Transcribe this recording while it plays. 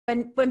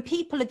when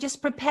people are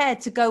just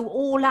prepared to go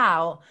all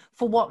out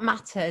for what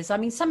matters. I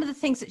mean, some of the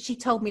things that she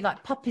told me,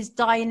 like puppies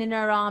dying in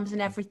her arms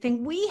and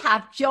everything. We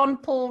have John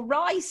Paul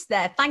Rice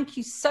there. Thank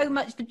you so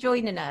much for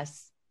joining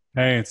us.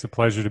 Hey, it's a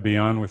pleasure to be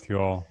on with you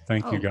all.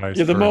 Thank you guys.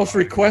 You're the most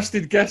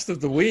requested guest of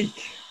the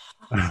week.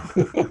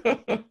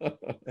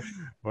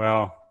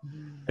 Well,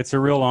 it's a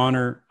real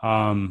honor.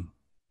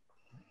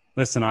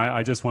 Listen,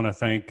 I just want to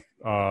thank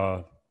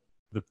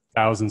the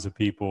thousands of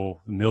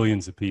people,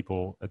 millions of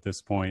people at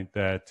this point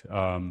that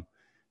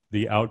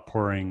the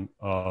outpouring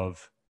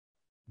of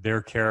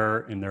their care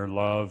and their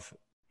love,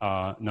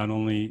 not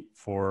only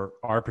for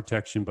our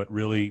protection, but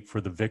really for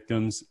the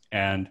victims.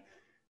 And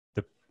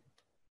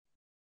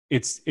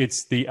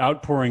it's the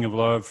outpouring of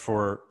love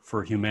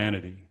for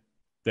humanity,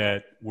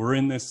 that we're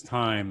in this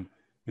time.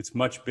 It's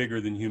much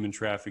bigger than human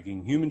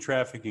trafficking. Human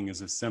trafficking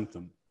is a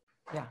symptom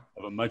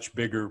of a much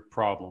bigger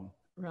problem.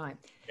 Right.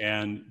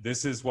 And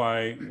this is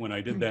why when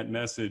I did that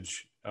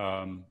message,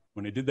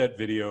 when I did that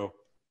video,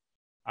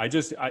 it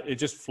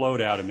just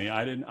flowed out of me.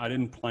 I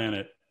didn't plan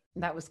it.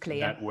 That was clear.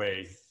 That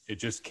way. It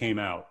just came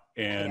out.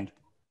 And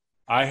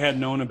I had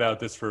known about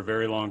this for a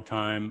very long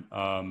time,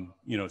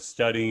 you know,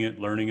 studying it,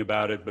 learning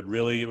about it, but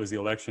really it was the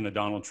election of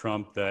Donald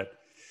Trump that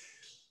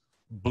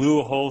blew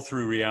a hole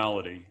through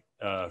reality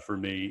for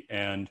me.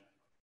 And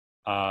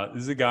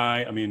this is a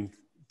guy, I mean,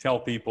 tell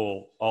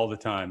people all the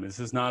time, this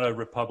is not a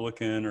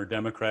Republican or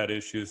Democrat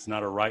issue. It's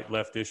not a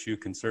right-left issue,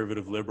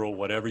 conservative, liberal,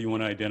 whatever you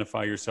want to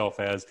identify yourself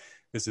as.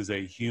 This is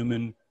a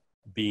human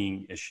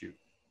being issue.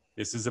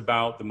 This is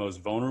about the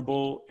most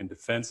vulnerable and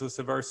defenseless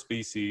of our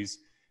species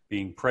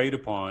being preyed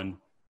upon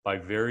by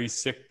very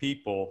sick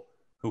people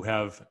who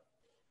have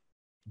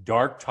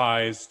dark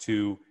ties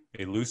to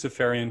a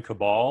Luciferian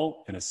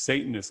cabal and a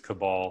Satanist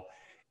cabal.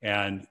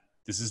 And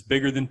this is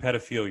bigger than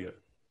pedophilia.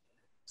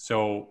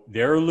 So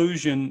their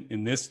illusion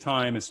in this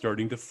time is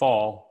starting to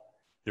fall.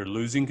 They're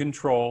losing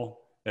control.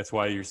 That's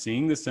why you're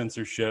seeing the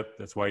censorship.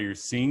 That's why you're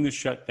seeing the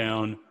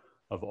shutdown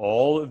of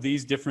all of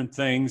these different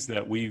things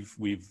that we've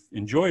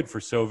enjoyed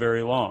for so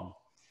very long.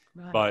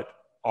 Right. But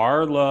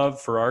our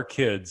love for our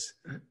kids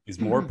is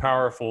more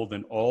powerful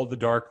than all the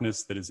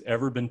darkness that has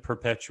ever been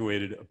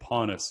perpetuated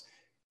upon us.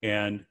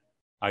 And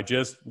I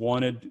just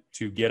wanted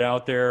to get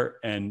out there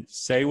and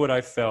say what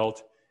I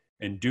felt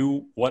and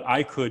do what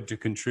I could to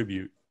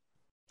contribute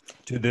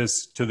to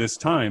this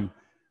time,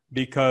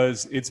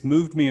 because it's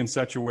moved me in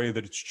such a way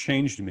that it's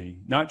changed me.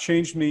 Not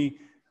changed me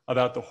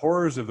about the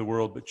horrors of the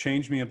world, but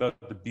changed me about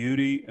the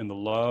beauty and the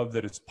love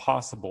that is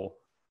possible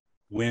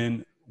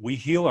when we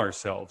heal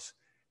ourselves.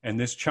 And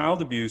this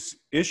child abuse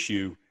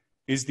issue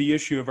is the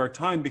issue of our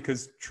time,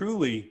 because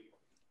truly,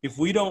 if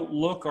we don't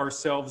look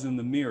ourselves in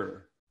the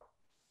mirror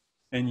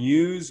and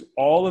use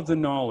all of the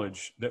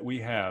knowledge that we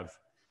have,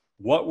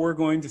 what we're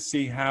going to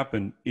see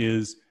happen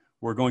is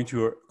we're going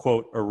to,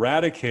 quote,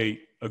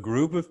 eradicate a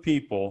group of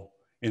people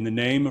in the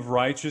name of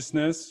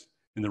righteousness,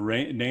 in the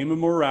name of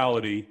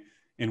morality,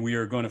 and we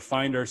are going to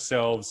find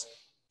ourselves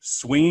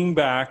swinging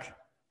back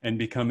and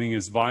becoming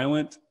as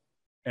violent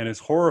and as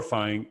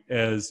horrifying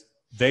as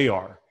they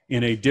are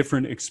in a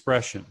different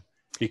expression,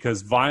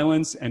 because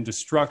violence and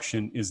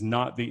destruction is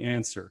not the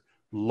answer.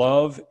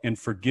 Love and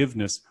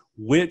forgiveness,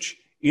 which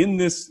in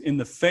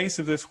the face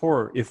of this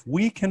horror, if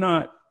we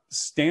cannot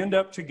stand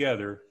up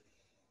together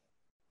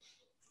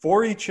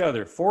for each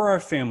other, for our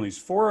families,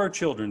 for our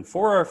children,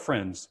 for our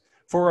friends,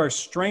 for our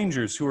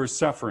strangers who are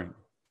suffering,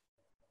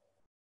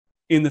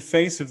 in the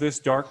face of this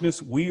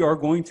darkness, we are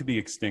going to be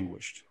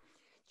extinguished.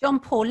 John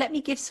Paul, let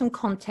me give some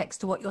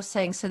context to what you're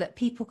saying so that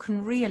people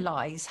can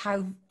realize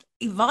how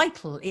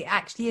vital it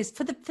actually is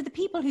for the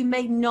people who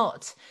may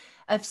not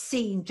have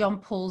seen John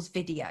Paul's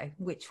video,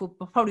 which will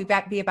probably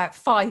be about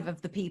 5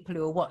 of the people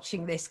who are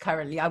watching this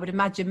currently. I would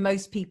imagine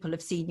most people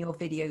have seen your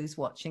videos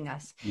watching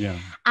us. Yeah.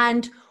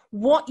 And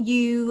what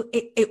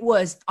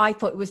I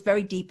thought it was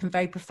very deep and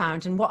very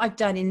profound. And what I've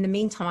done in the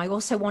meantime, I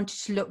also wanted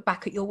to look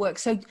back at your work.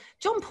 So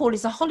John Paul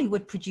is a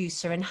Hollywood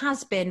producer and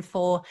has been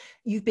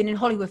you've been in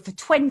Hollywood for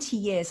 20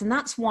 years. And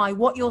that's why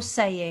what you're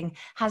saying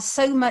has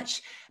so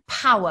much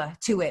power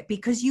to it,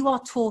 because you are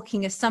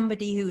talking as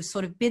somebody who's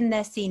sort of been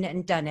there, seen it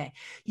and done it.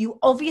 You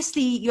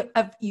obviously,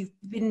 you've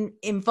been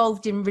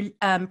involved in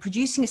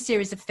producing a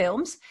series of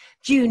films,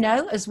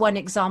 Juno as one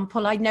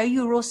example. I know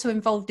you were also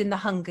involved in the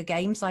Hunger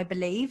Games, I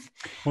believe.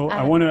 Well,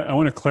 I want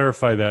to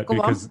clarify that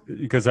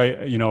because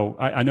I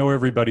know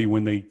everybody,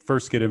 when they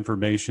first get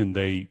information,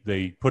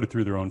 they put it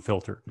through their own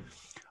filter.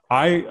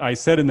 I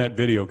said in that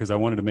video, because I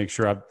wanted to make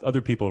sure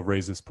other people have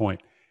raised this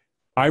point,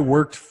 I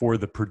worked for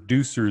the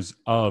producers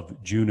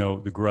of Juno,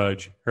 The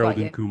Grudge, Harold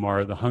and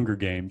Kumar, The Hunger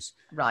Games,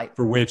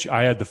 for which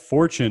I had the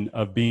fortune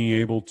of being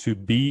able to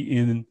be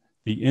in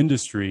the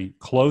industry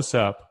close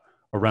up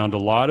around a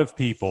lot of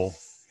people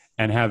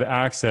and have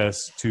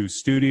access to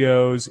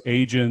studios,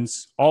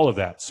 agents, all of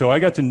that. So I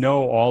got to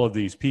know all of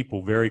these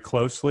people very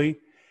closely,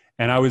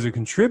 and I was a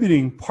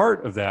contributing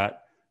part of that.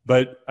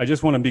 But I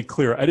just want to be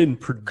clear, I didn't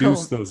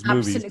produce those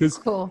movies.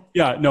 Cool.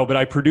 Yeah, no, but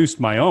I produced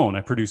my own.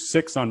 I produced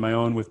 6 on my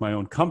own with my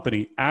own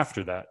company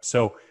after that.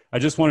 So I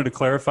just wanted to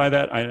clarify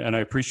that, and I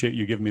appreciate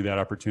you giving me that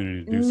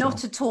opportunity to do so.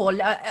 Not at all.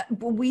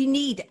 We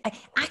need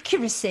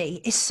accuracy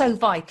is so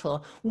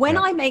vital. When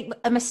I make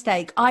a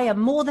mistake, I am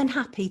more than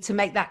happy to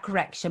make that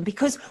correction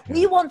because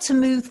we want to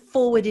move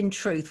forward in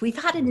truth.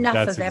 We've had enough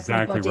That's of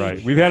exactly everybody.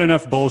 right. We've had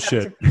enough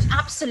bullshit.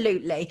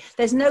 Absolutely.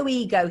 There's no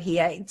ego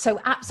here. So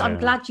I'm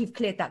glad you've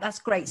cleared that. That's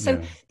great.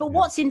 So, but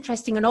what's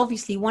interesting, and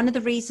obviously one of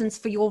the reasons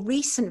for your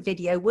recent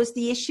video was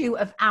the issue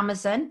of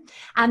Amazon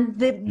and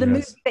the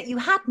movie that you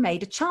had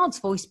made, A Child's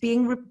Voice,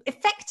 being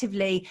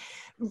effectively,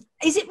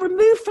 is it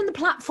removed from the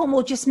platform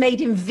or just made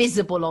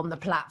invisible on the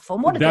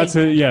platform? What are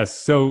they? Yes.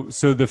 So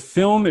the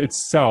film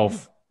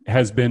itself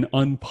has been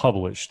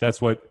unpublished.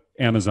 That's what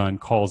Amazon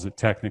calls it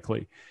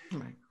technically.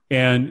 Right.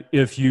 And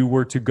if you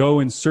were to go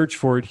and search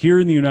for it here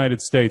in the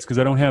United States, because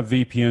I don't have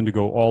VPN to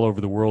go all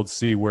over the world to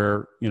see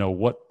where, you know,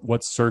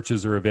 what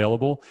searches are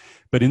available.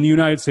 But in the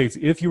United States,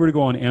 if you were to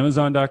go on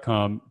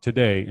Amazon.com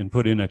today and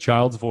put in A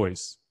Child's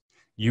Voice,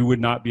 you would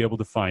not be able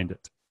to find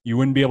it. You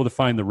wouldn't be able to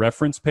find the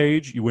reference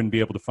page. You wouldn't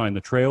be able to find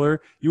the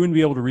trailer. You wouldn't be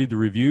able to read the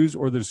reviews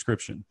or the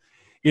description.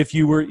 If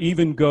you were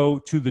even go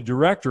to the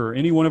director or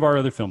any one of our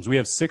other films, we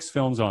have 6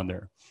 films on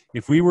there.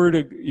 If you were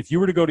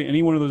to go to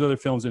any one of those other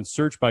films and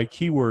search by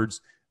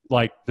keywords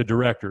like the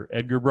director,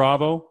 Edgar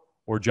Bravo,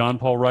 or John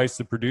Paul Rice,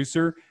 the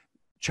producer,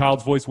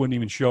 Child's Voice wouldn't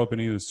even show up in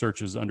any of the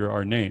searches under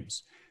our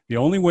names. The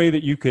only way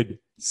that you could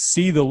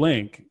see the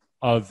link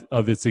of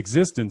its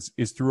existence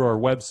is through our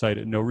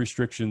website at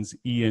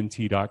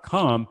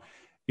norestrictionsent.com.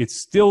 It's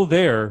still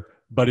there,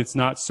 but it's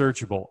not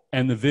searchable.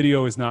 And the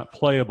video is not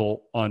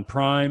playable on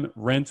Prime,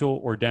 rental,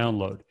 or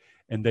download.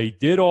 And they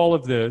did all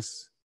of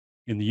this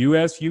in the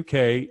US,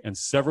 UK, and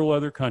several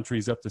other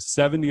countries, up to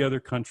 70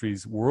 other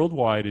countries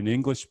worldwide in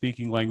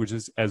English-speaking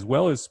languages, as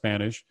well as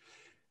Spanish.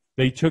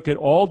 They took it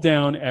all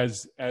down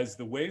as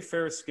the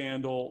Wayfair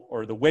scandal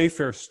or the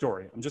Wayfair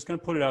story. I'm just going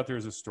to put it out there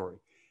as a story.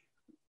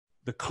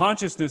 The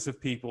consciousness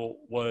of people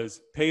was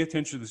pay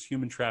attention to this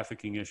human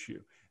trafficking issue.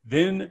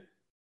 Then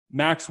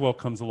Maxwell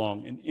comes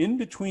along, and in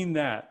between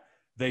that,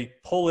 they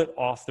pull it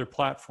off their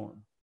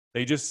platform.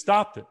 They just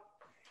stopped it.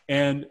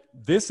 And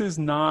this is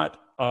not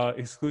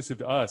exclusive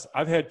to us.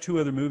 I've had 2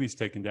 other movies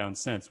taken down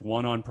since,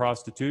 one on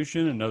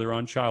prostitution, another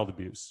on child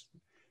abuse.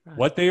 Right.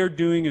 What they are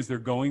doing is they're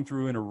going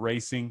through and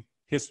erasing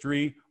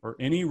history or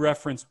any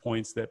reference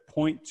points that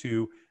point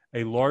to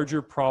a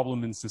larger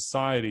problem in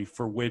society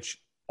for which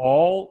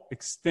all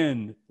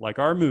extend, like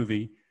our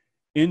movie,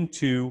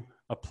 into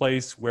a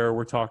place where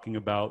we're talking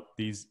about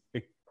this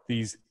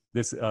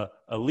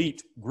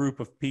elite group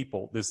of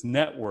people, this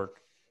network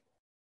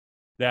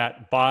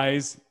that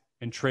buys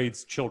and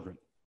trades children.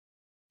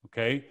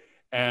 Okay?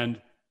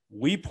 And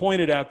we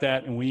pointed at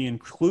that and we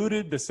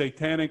included the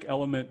satanic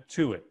element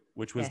to it,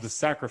 which was the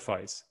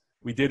sacrifice.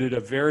 We did it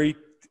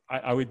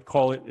I would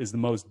call it is the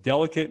most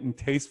delicate and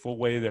tasteful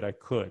way that I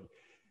could.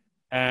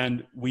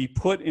 And we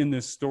put in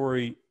this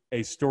story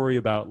a story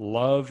about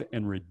love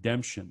and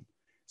redemption.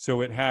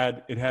 So it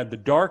had the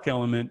dark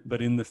element,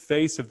 but in the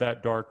face of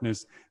that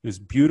darkness, this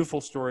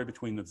beautiful story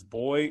between this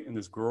boy and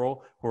this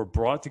girl who are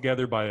brought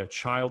together by a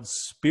child's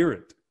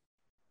spirit.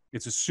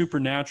 It's a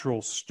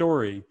supernatural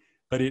story,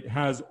 but it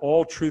has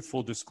all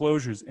truthful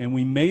disclosures. And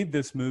we made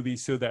this movie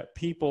so that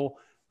people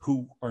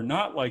who are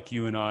not like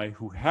you and I,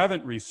 who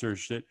haven't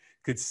researched it,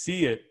 could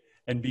see it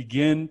and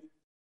begin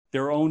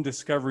their own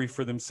discovery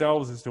for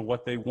themselves as to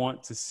what they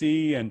want to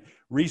see and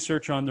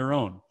research on their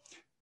own.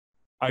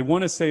 I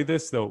want to say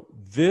this, though.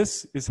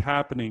 This is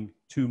happening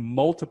to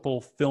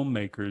multiple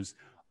filmmakers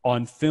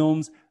on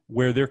films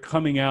where they're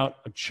coming out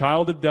of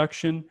child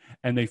abduction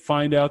and they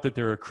find out that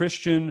they're a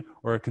Christian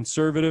or a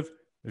conservative.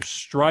 They're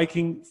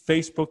striking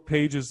Facebook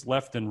pages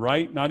left and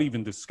right, not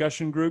even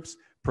discussion groups,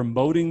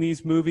 promoting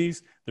these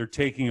movies. They're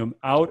taking them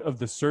out of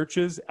the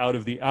searches, out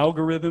of the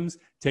algorithms,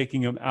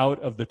 taking them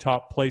out of the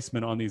top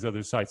placement on these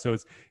other sites. So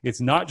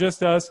it's not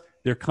just us.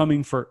 They're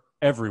coming for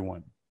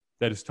everyone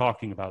that is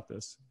talking about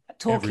this.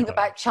 Talking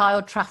about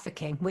child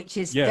trafficking, which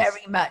is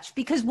very much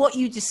because what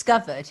you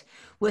discovered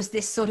was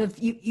this sort of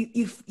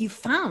you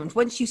found,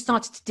 once you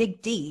started to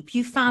dig deep,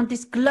 you found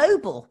this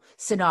global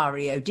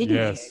scenario, didn't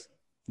you?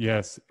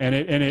 Yes.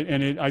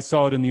 And I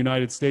saw it in the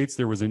United States.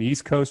 There was an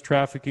East Coast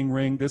trafficking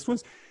ring. This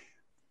was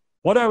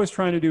what I was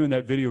trying to do in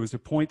that video, was to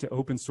point to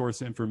open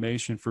source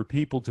information for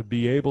people to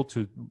be able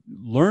to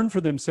learn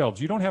for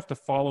themselves. You don't have to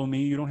follow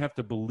me. You don't have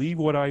to believe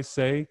what I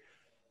say.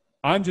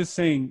 I'm just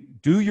saying,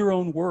 do your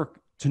own work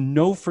to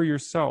know for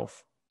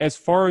yourself as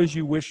far as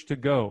you wish to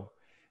go,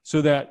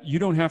 so that you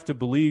don't have to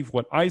believe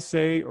what I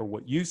say or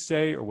what you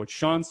say or what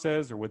Shaun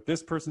says or what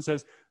this person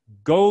says.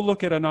 Go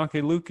look at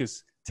Anake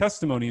Lucas'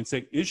 testimony and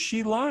say, is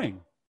she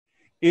lying?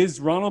 Is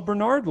Ronald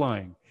Bernard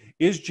lying?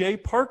 Is Jay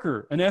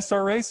Parker, an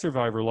SRA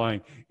survivor,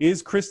 lying?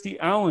 Is Christy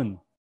Allen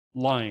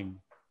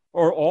lying?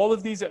 Or all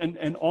of these,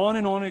 and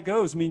on it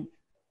goes. I mean,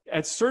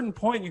 at a certain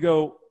point you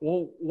go,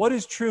 well, what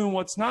is true and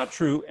what's not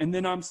true? And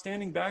then I'm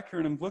standing back here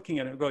and I'm looking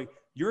at it and going,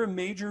 you're a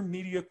major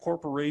media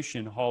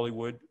corporation,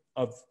 Hollywood,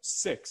 of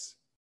 6.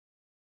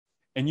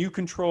 And you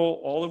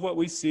control all of what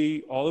we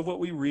see, all of what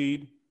we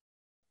read,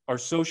 our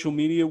social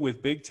media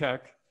with big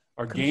tech,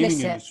 our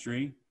gaming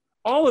industry,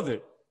 all of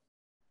it.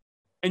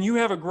 And you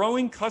have a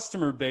growing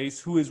customer base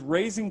who is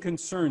raising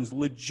concerns,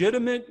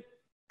 legitimate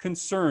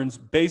concerns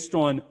based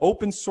on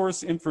open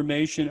source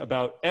information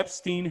about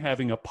Epstein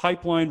having a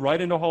pipeline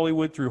right into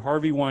Hollywood through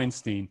Harvey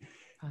Weinstein.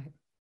 Right.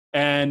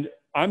 And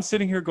I'm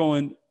sitting here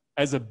going,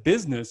 as a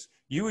business,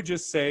 you would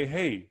just say,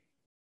 hey,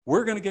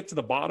 we're going to get to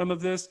the bottom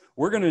of this.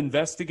 We're going to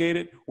investigate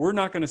it. We're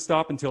not going to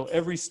stop until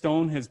every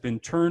stone has been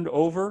turned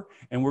over,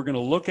 and we're going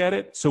to look at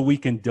it so we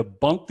can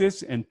debunk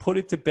this and put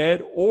it to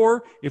bed.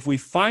 Or if we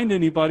find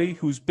anybody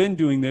who's been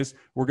doing this,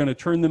 we're going to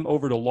turn them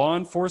over to law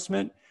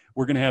enforcement.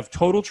 We're going to have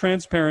total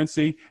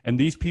transparency, and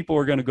these people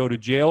are going to go to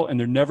jail, and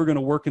they're never going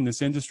to work in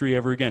this industry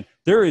ever again.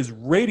 There is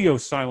radio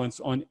silence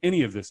on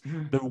any of this.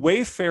 The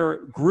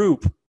Wayfair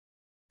group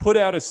put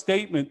out a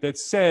statement that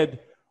said,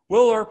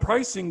 well, our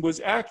pricing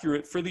was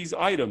accurate for these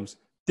items.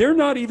 They're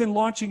not even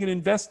launching an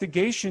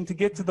investigation to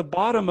get to the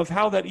bottom of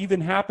how that even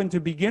happened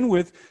to begin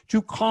with,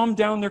 to calm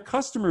down their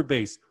customer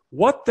base.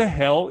 What the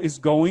hell is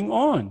going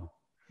on?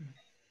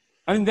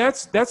 I mean,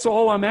 that's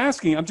all I'm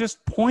asking. I'm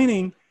just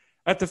pointing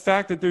at the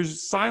fact that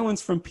there's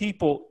silence from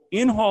people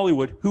in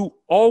Hollywood who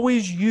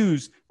always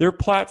use their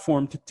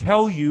platform to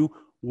tell you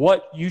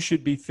what you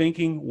should be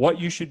thinking, what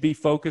you should be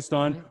focused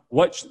on,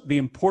 what's the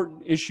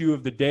important issue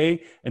of the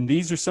day. And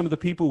these are some of the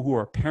people who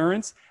are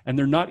parents, and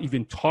they're not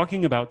even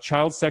talking about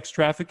child sex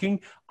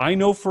trafficking. I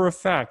know for a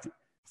fact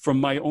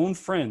from my own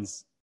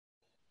friends,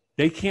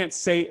 they can't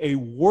say a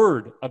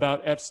word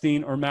about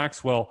Epstein or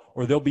Maxwell,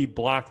 or they'll be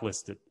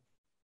blacklisted.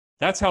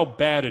 That's how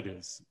bad it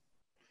is.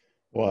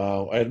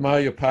 Wow, I admire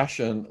your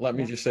passion. Let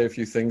me just say a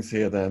few things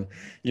here then.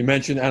 You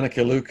mentioned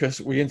Annika Lucas.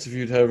 We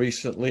interviewed her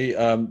recently.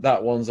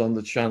 That one's on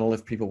the channel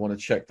if people want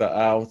to check that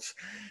out.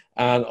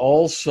 And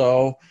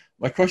also,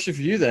 my question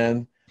for you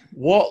then,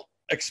 what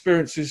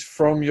experiences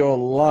from your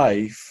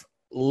life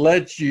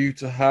led you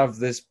to have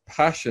this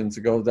passion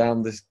to go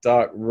down this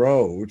dark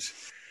road?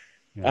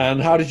 Yeah.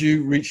 And how did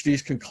you reach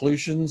these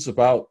conclusions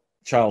about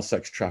child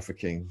sex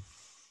trafficking?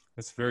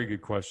 That's a very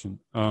good question.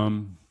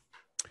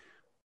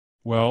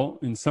 Well,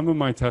 in some of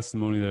my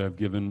testimony that I've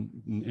given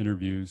in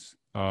interviews,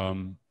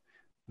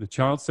 the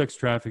child sex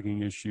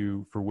trafficking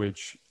issue, for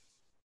which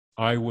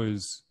I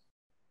was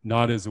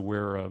not as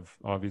aware of,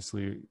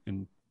 obviously,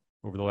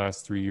 over the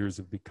last 3 years,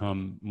 have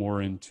become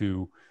more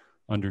into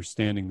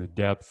understanding the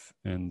depth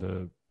and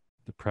the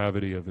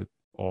depravity of it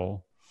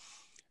all.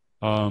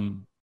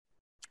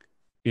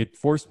 It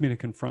forced me to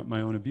confront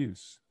my own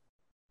abuse.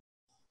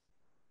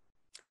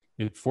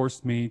 It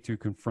forced me to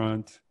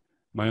confront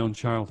my own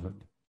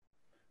childhood,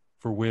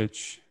 for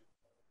which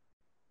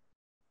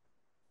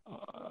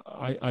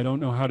I don't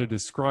know how to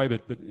describe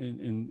it, but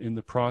in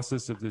the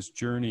process of this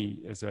journey,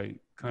 as I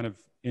kind of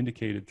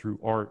indicated through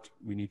art,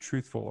 we need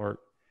truthful art.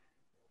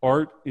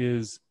 Art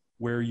is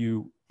where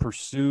you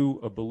pursue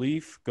a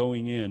belief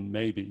going in,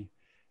 maybe,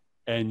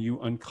 and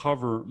you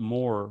uncover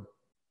more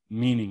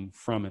meaning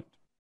from it.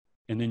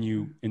 And then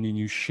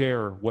you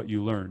share what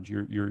you learned.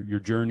 Your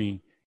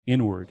journey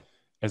inward,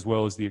 as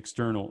well as the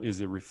external,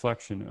 is a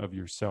reflection of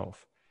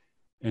yourself.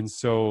 And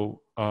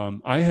so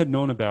I had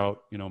known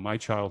about, my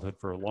childhood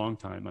for a long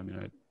time. I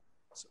mean,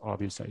 it's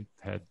obvious I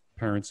had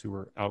parents who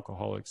were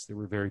alcoholics. They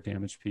were very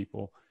damaged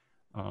people.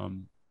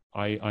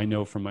 I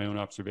know from my own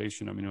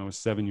observation. I mean, I was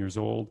 7 years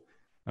old.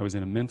 I was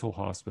in a mental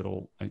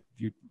hospital.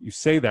 You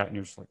say that and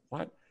you're just like,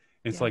 what?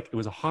 And it's like, it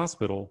was a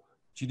hospital,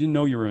 but you didn't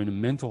know you were in a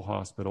mental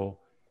hospital.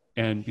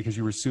 And because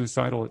you were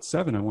suicidal at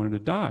 7, I wanted to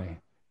die.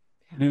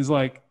 And it was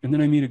like, and then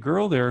I meet a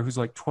girl there who's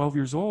like 12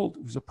 years old,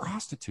 who's a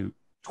prostitute,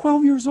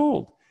 12 years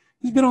old.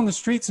 She's been on the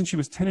street since she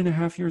was 10 and a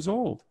half years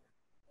old.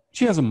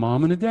 She has a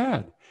mom and a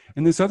dad.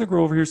 And this other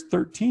girl over here is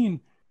 13.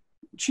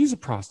 She's a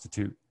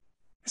prostitute.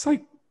 It's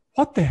like,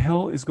 what the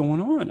hell is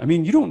going on? I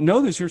mean, you don't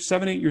know this. You're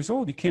 7, 8 years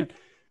old. You can't.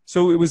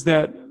 So it was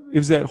that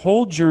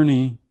whole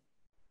journey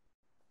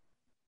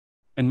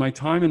and my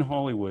time in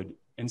Hollywood.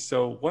 And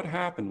so what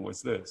happened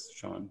was this,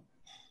 Shaun.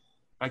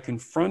 I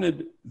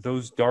confronted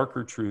those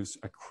darker truths.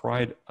 I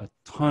cried a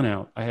ton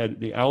out. I had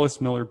the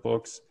Alice Miller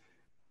books,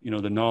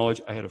 the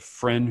knowledge. I had a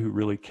friend who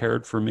really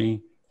cared for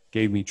me,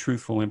 gave me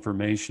truthful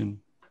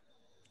information.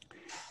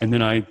 And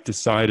then I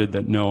decided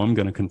that, no, I'm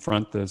going to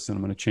confront this and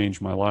I'm going to change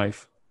my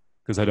life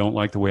because I don't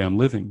like the way I'm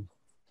living.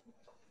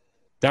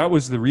 That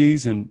was the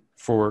reason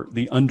for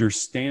the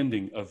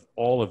understanding of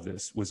all of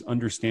this, was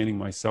understanding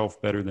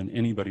myself better than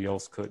anybody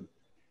else could.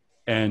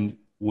 And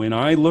when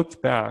I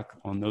looked back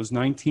on those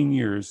 19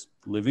 years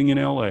living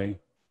in LA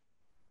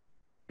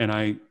and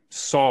I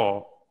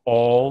saw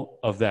all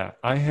of that.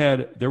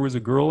 There was a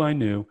girl I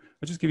knew.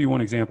 I'll just give you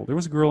one example. There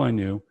was a girl I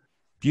knew,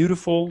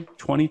 beautiful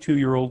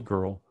 22-year-old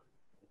girl,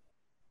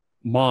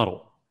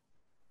 model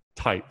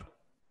type,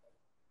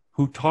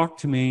 who talked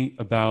to me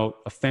about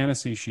a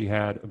fantasy she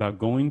had about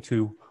going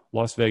to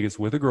Las Vegas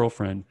with a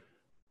girlfriend,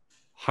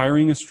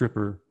 hiring a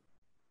stripper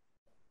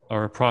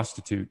or a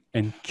prostitute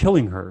and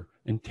killing her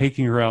and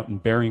taking her out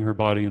and burying her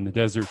body in the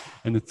desert.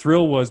 And the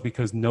thrill was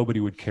because nobody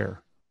would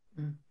care.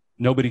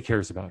 Nobody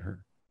cares about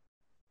her.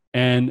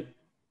 And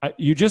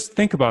you just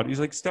think about it. He's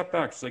like, step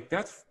back. She's like,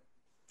 that's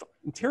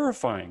fucking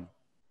terrifying.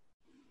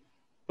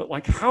 But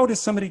like, how does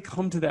somebody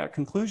come to that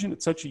conclusion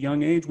at such a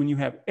young age when you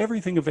have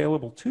everything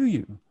available to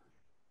you?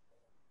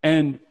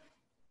 And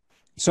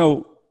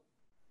so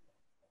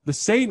the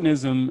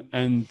Satanism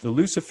and the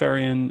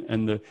Luciferian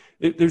and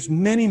there's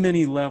many,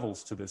 many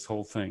levels to this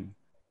whole thing.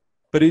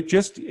 But it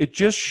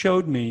just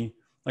showed me,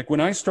 like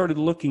when I started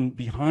looking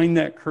behind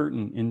that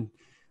curtain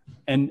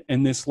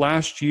and this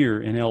last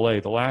year in LA,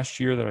 the last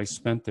year that I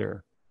spent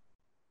there,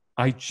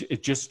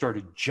 it just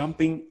started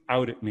jumping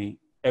out at me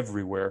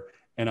everywhere.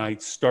 And I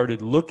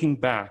started looking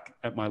back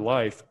at my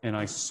life, and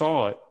I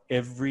saw it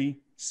every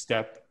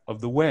step of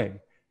the way.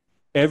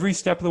 Every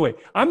step of the way.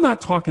 I'm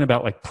not talking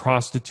about like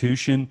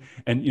prostitution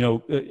and,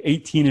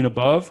 18 and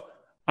above.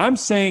 I'm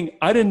saying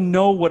I didn't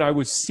know what I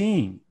was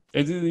seeing.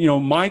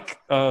 Mike,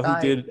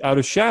 who did Out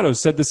of Shadows,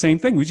 said the same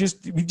thing.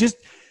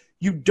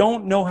 You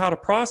don't know how to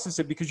process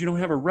it because you don't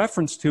have a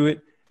reference to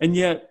it. And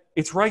yet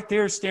it's right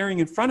there staring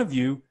in front of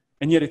you.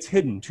 And yet it's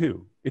hidden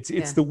too.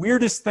 It's the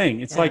weirdest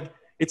thing. It's like,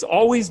 it's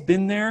always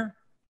been there,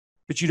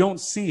 but you don't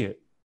see it.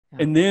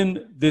 Yeah. And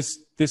then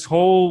this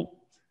whole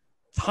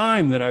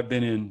time that I've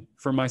been in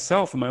for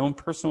myself and my own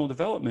personal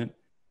development,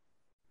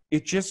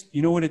 it just,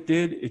 you know what it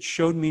did? It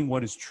showed me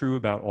what is true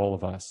about all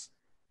of us.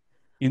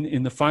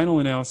 In the final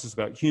analysis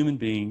about human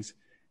beings,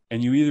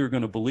 and you either are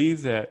going to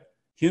believe that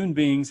human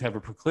beings have a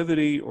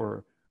proclivity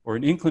or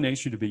an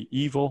inclination to be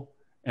evil.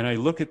 And I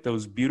look at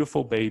those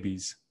beautiful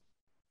babies,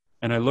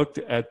 and I looked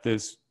at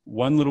this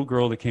one little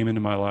girl that came into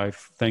my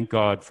life, thank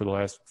God, for the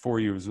last 4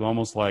 years. It was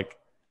almost like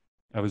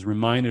I was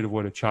reminded of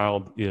what a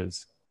child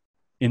is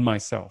in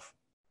myself.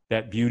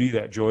 That beauty,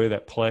 that joy,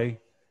 that play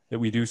that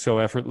we do so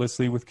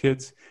effortlessly with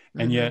kids.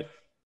 And yet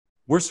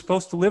we're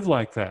supposed to live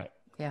like that.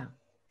 Yeah.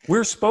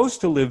 We're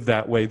supposed to live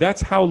that way.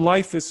 That's how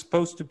life is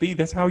supposed to be.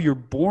 That's how you're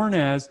born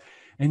as.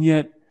 And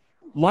yet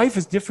life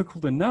is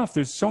difficult enough.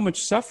 There's so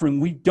much suffering.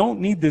 We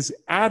don't need this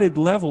added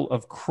level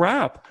of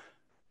crap,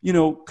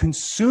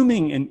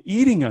 consuming and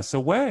eating us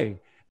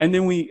away. And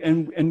then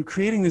and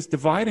creating this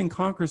divide and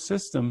conquer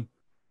system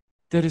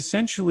that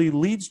essentially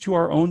leads to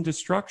our own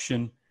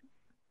destruction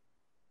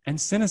and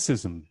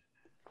cynicism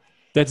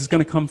that is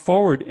going to come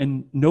forward,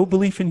 and no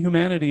belief in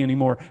humanity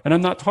anymore. And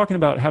I'm not talking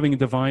about having a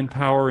divine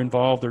power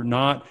involved or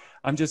not.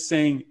 I'm just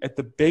saying at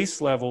the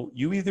base level,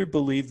 you either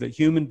believe that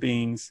human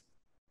beings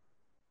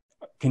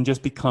can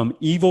just become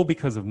evil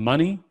because of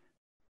money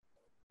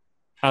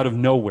out of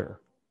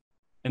nowhere,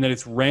 and that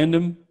it's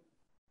random,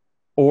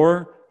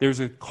 or there's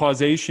a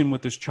causation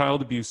with this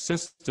child abuse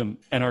system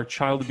and our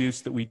child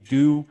abuse that we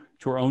do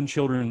to our own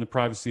children in the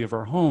privacy of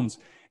our homes.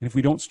 And if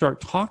we don't start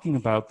talking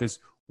about this,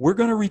 we're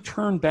going to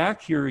return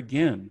back here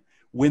again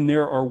when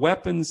there are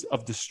weapons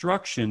of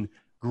destruction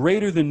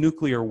greater than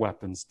nuclear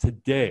weapons.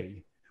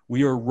 Today,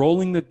 we are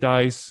rolling the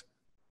dice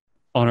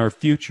on our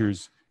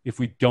futures if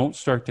we don't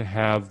start to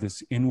have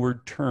this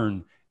inward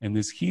turn and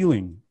this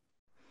healing.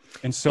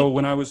 And so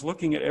when I was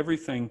looking at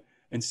everything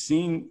and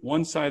seeing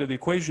one side of the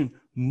equation,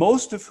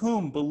 most of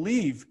whom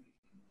believe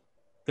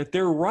that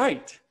they're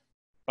right,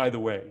 by the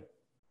way.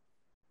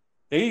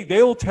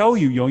 They'll tell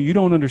you, you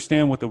don't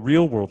understand what the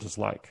real world is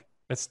like.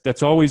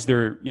 That's always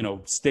their,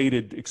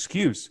 stated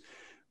excuse.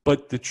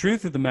 But the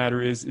truth of the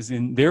matter is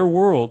in their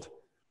world,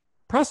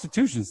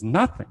 prostitution is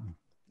nothing.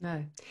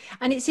 No.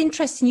 And it's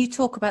interesting you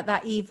talk about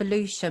that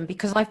evolution,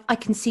 because I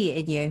can see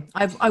it in you.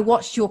 I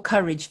watched your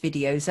courage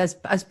videos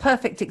as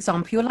perfect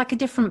example. You're like a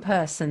different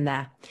person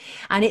there.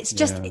 And it's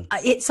just,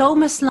 it's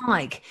almost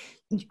like,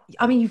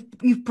 I mean,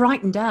 you've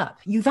brightened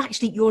up. You're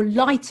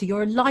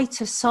a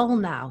lighter soul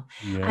now.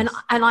 Yes.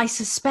 And I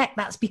suspect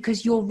that's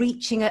because you're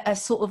reaching a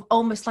sort of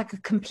almost like a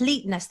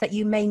completeness that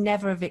you may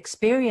never have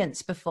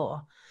experienced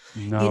before.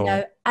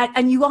 No.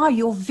 And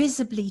you're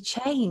visibly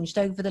changed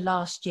over the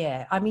last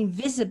year. I mean,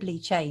 visibly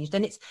changed.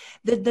 And it's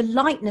the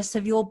lightness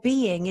of your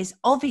being is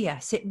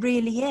obvious. It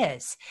really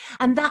is.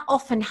 And that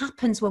often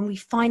happens when we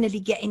finally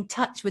get in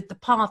touch with the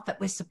path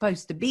that we're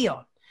supposed to be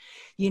on.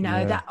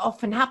 That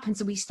often happens,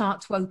 and we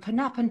start to open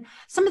up. And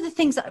some of the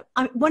things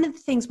one of the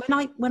things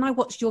when I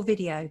watched your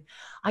video,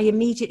 I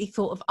immediately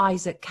thought of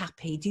Isaac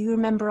Cappy. Do you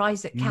remember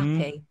Isaac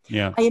Cappy?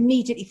 Yeah. I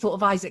immediately thought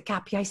of Isaac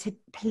Cappy. I said,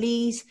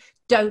 please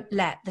don't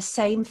let the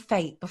same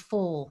fate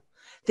befall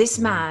this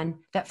man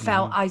that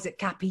fell, Isaac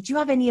Cappy. Do you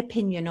have any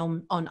opinion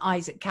on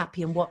Isaac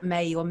Cappy and what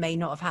may or may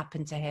not have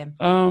happened to him?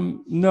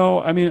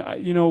 No, I mean,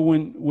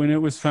 when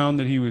it was found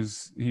that he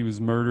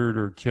was murdered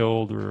or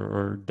killed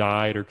or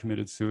died or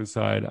committed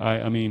suicide,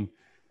 I mean,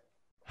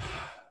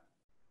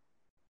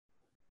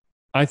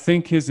 I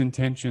think his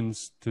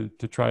intentions to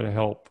try to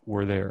help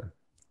were there.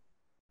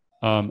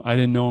 I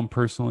didn't know him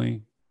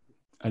personally.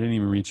 I didn't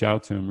even reach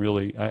out to him,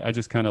 really. I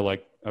just kind of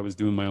I was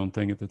doing my own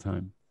thing at the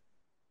time.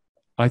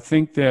 I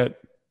think that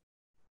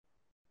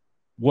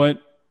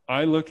what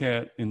I look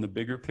at in the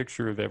bigger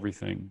picture of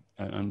everything,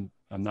 I'm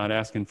not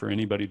asking for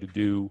anybody to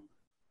do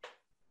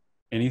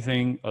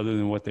anything other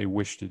than what they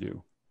wish to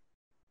do.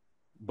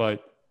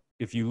 But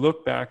if you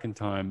look back in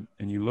time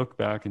and you look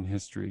back in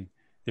history,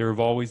 there have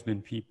always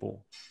been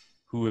people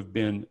who have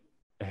been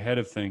ahead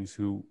of things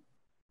who,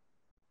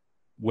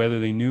 whether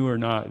they knew or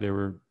not, they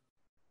were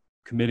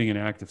committing an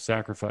act of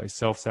sacrifice,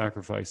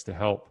 self-sacrifice to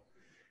help.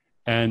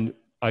 And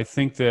I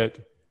think that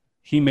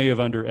he may have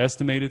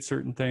underestimated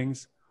certain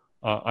things.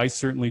 I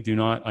certainly do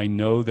not. I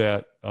know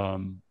that,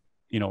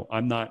 you know,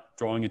 I'm not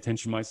drawing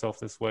attention to myself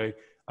this way.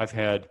 I've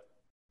had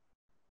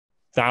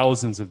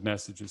thousands of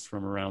messages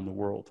from around the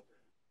world,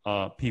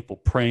 people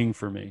praying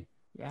for me,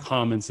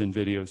 comments in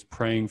videos,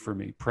 praying for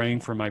me, praying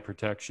for my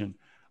protection.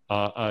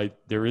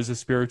 There is a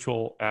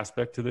spiritual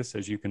aspect to this,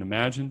 as you can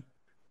imagine.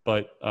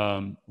 But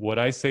what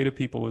I say to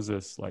people is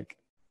this, like,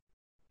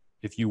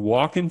 if you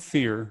walk in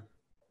fear,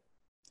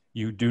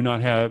 you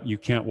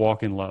can't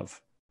walk in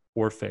love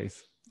or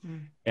faith.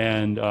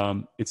 And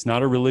it's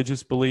not a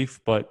religious belief,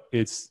 but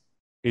it's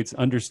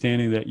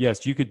understanding that,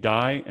 yes, you could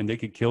die and they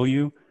could kill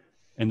you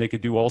and they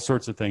could do all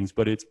sorts of things,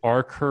 but it's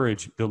our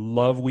courage, the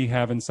love we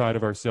have inside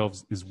of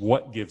ourselves is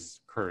what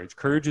gives courage.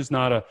 Courage is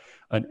not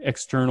an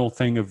external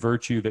thing of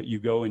virtue that you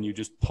go and you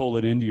just pull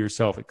it into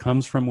yourself. It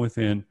comes from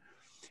within.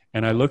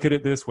 And I look at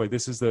it this way.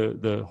 This is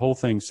the whole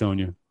thing,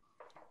 Sonia.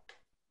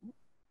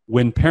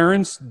 When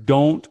parents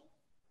don't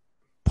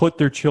put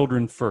their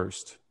children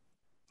first,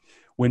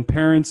 when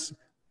parents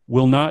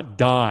will not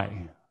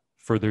die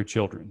for their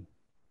children,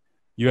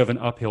 you have an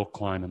uphill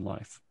climb in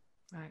life.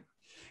 Right.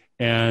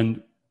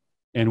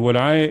 And what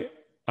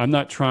I'm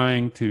not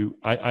trying to,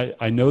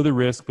 I know the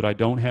risk, but I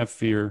don't have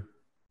fear.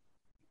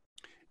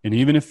 And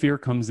even if fear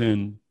comes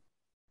in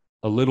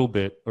a little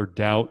bit, or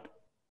doubt,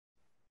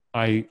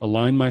 I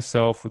align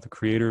myself with the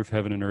creator of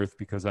heaven and earth,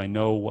 because I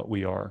know what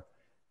we are.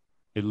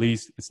 At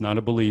least it's not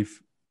a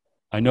belief.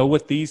 I know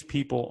what these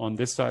people on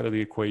this side of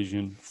the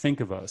equation think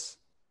of us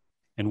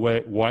and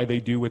why they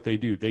do what they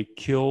do. They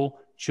kill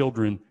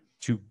children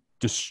to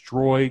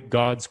destroy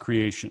God's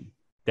creation.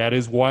 That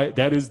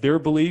is their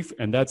belief,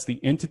 and that's the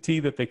entity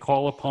that they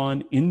call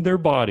upon in their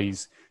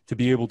bodies to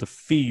be able to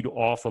feed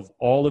off of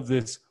all of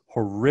this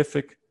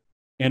horrific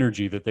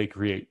energy that they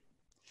create.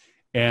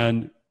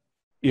 And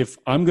if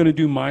I'm going to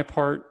do my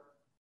part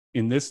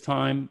in this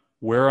time,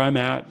 where I'm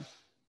at,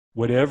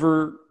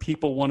 whatever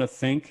people want to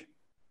think,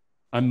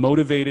 I'm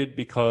motivated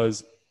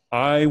because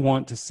I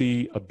want to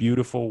see a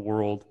beautiful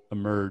world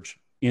emerge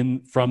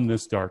from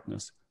this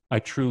darkness. I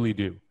truly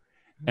do.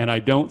 And I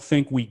don't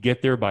think we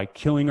get there by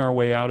killing our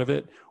way out of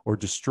it or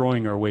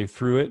destroying our way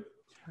through it.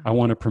 I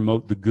want to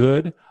promote the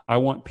good. I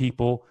want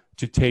people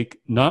to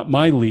take not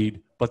my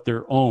lead, but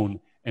their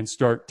own, and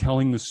start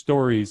telling the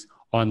stories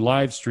on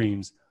live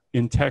streams,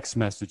 in text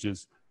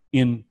messages,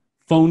 in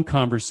phone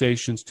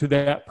conversations to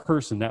that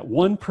person, that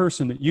one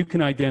person that you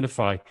can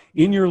identify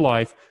in your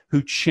life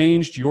who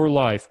changed your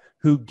life,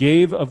 who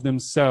gave of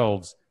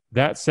themselves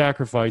that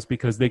sacrifice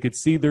because they could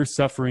see their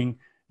suffering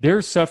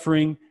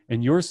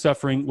and your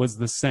suffering was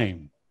the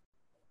same.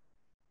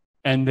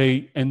 And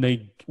they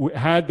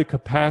had the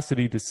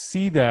capacity to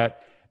see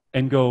that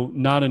and go,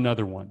 not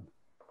another one,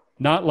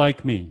 not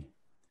like me.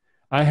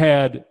 I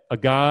had a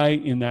guy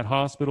in that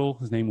hospital,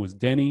 his name was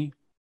Denny,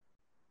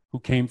 who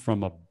came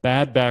from a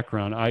bad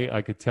background,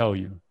 I could tell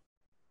you.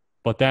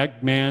 But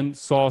that man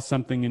saw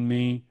something in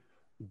me,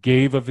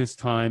 gave of his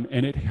time,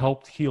 and it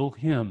helped heal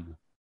him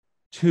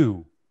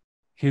too.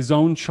 His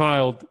own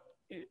child,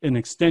 an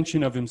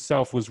extension of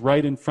himself, was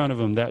right in front of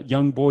him. That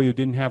young boy who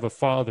didn't have a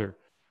father,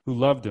 who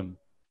loved him,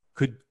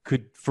 could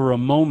for a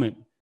moment,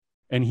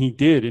 and he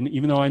did. And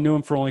even though I knew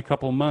him for only a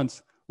couple of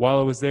months while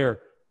I was there,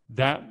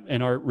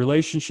 and our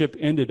relationship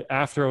ended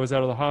after I was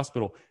out of the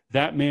hospital,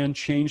 that man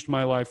changed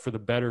my life for the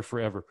better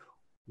forever.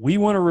 We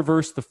want to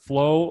reverse the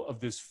flow of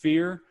this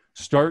fear,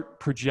 start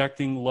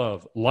projecting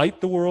love,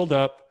 light the world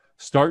up,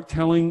 start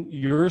telling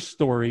your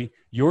story,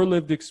 your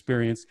lived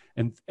experience,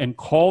 and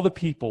call the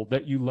people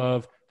that you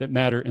love, that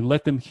matter, and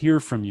let them hear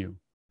from you.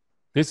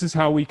 This is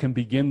how we can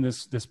begin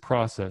this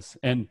process.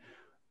 And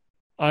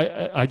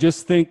I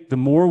just think the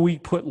more we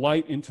put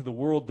light into the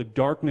world, the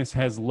darkness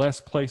has less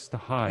place to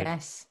hide.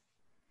 Yes.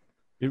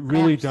 It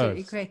really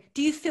absolutely does. Agree.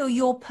 Do you feel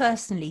you're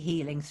personally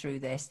healing through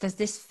this? Does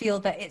this feel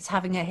that it's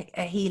having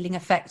a healing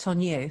effect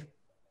on you?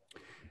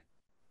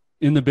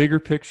 In the bigger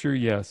picture,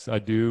 yes, I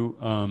do.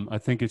 I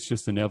think it's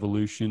just an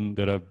evolution,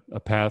 a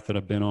path that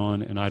I've been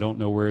on, and I don't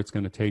know where it's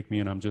going to take me,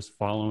 and I'm just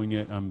following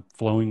it. I'm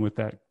flowing with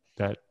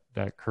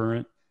that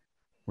current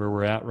where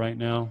we're at right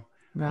now.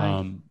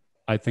 Right.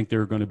 I think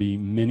there are going to be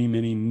many,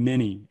 many,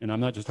 many, and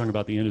I'm not just talking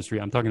about the industry,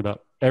 I'm talking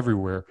about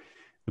everywhere.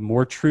 The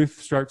more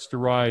truth starts to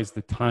rise,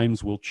 the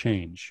times will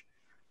change.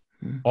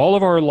 All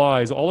of our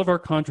lies, all of our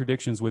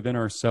contradictions within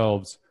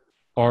ourselves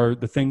are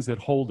the things that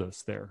hold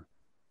us there.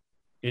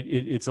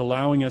 It's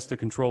allowing us to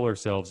control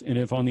ourselves. And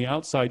if on the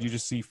outside you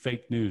just see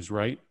fake news,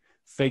 right?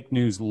 Fake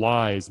news,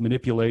 lies,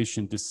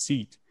 manipulation,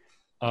 deceit,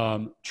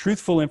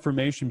 truthful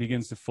information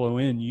begins to flow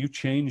in, you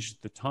change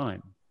the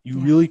time. You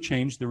really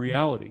change the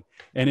reality.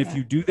 And if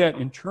you do that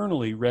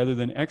internally rather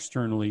than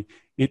externally,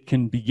 it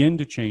can begin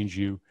to change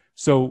you.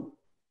 So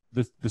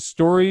the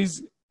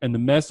stories and the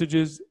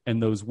messages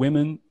and those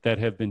women that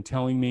have been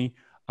telling me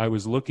I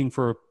was looking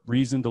for a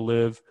reason to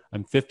live,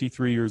 I'm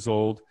 53 years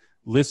old,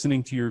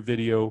 listening to your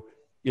video,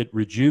 It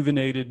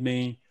rejuvenated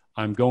me.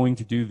 I'm going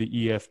to do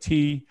the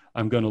EFT.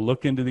 I'm going to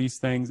look into these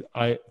things.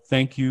 I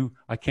thank you.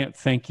 I can't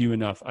thank you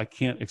enough. I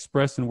can't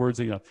express in words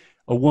enough.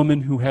 A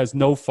woman who has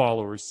no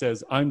followers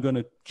says, I'm going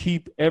to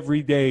keep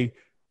every day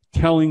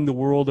telling the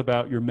world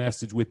about your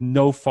message with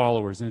no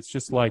followers. And it's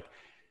just like,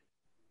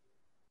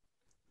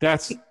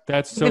 that's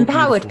so You've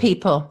empowered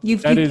beautiful. people.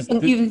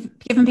 You've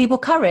given people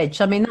courage.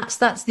 I mean,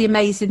 that's the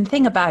amazing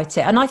thing about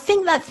it. And I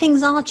think that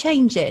things are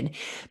changing,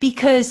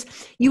 because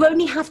you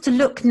only have to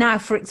look now.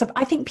 For example,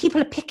 I think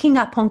people are picking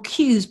up on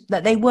cues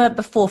that they weren't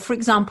before. For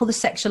example, the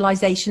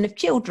sexualization of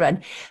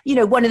children. You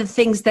know, one of the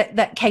things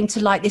that came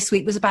to light this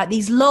week was about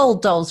these lol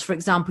dolls, for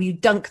example. You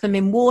dunk them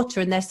in water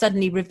and they're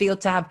suddenly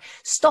revealed to have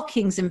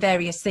stockings and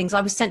various things.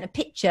 I was sent a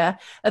picture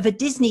of a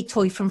Disney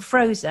toy from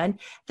Frozen.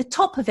 The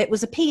top of it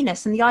was a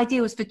penis, and the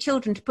idea was for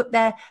children to put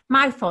their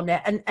mouth on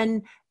it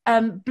and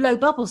blow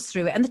bubbles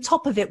through it, and the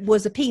top of it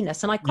was a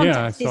penis. And I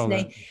contacted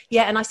Disney,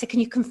 and I said, can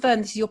you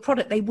confirm this is your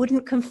product? They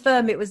wouldn't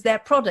confirm it was their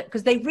product,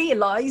 because they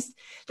realized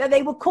that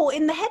they were caught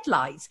in the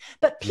headlights.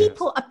 But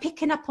people are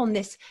picking up on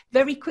this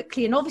very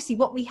quickly. And obviously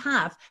what we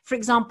have, for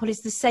example,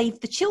 is the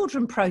Save the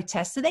Children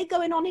protests. Are they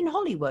going on in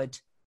Hollywood?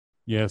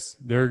 Yes,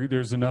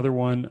 there's another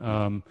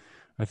one.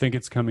 I think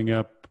it's coming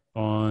up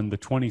on the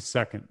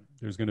 22nd.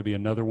 There's going to be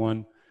another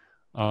one.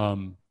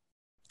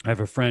 I have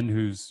a friend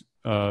who's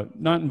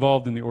not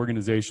involved in the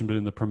organization, but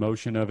in the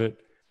promotion of it.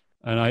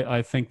 And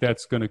I think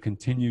that's going to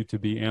continue to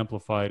be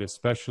amplified,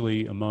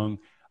 especially among,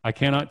 I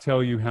cannot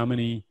tell you how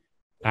many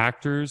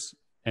actors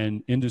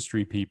and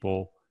industry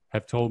people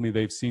have told me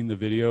they've seen the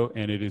video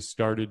and it has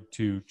started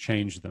to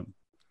change them.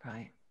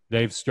 Right.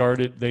 They've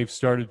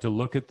started to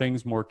look at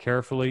things more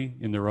carefully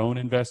in their own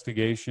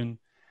investigation.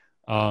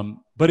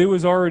 But it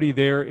was already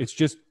there. It's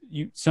just,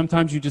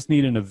 sometimes you just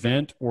need an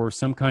event or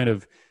some kind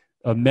of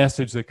a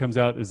message that comes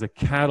out as a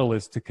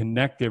catalyst to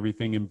connect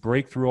everything and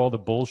break through all the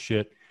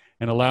bullshit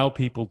and allow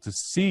people to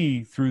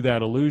see through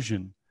that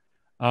illusion.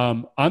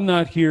 I'm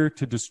not here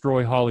to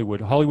destroy Hollywood.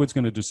 Hollywood's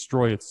going to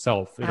destroy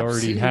itself. It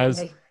already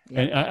has.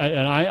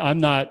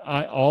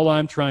 Yeah. All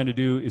I'm trying to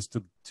do is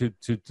to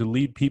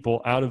lead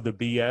people out of the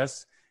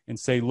BS and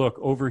say, look,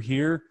 over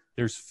here,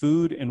 there's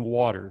food and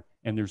water,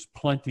 and there's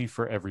plenty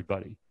for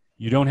everybody.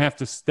 You don't have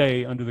to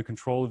stay under the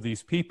control of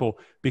these people,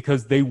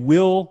 because they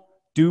will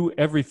do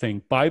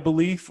everything by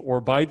belief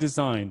or by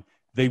design.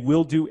 They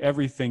will do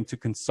everything to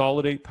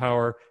consolidate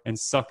power and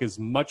suck as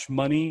much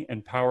money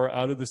and power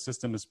out of the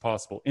system as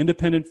possible.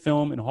 Independent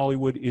film in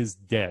Hollywood is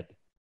dead.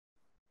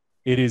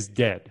 It is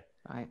dead.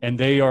 Right. And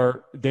they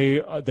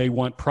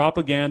want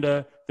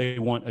propaganda. They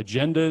want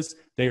agendas.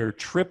 They are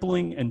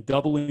tripling and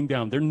doubling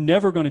down. They're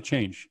never going to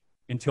change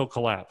until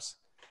collapse.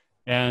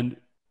 And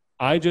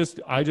I just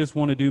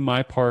want to do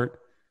my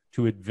part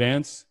to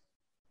advance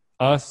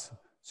us,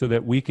 so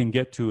that we can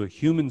get to a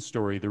human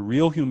story, the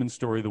real human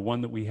story, the one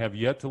that we have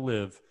yet to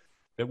live,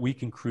 that we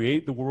can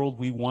create the world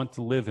we want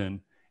to live in.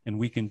 And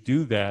we can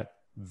do that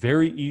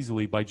very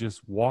easily by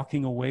just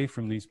walking away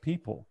from these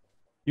people.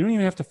 You don't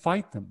even have to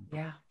fight them.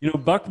 Yeah. You know,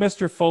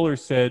 Buckminster Fuller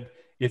said,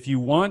 if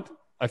you want,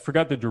 I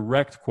forgot the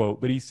direct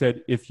quote, but he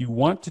said, if you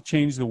want to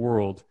change the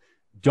world,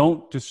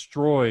 don't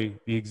destroy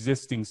the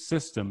existing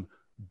system,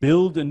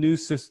 build a new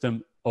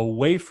system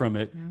away from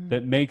it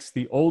that makes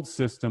the old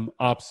system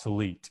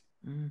obsolete.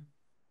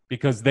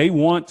 Because they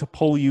want to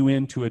pull you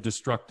into a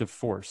destructive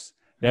force.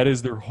 That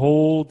is their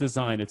whole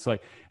design. It's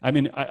like, I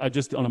mean, I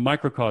just, on a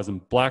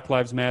microcosm, Black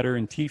Lives Matter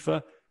and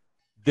Tifa,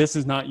 this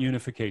is not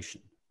unification.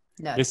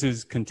 No. This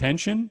is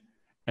contention,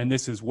 and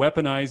this is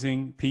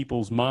weaponizing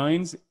people's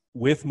minds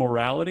with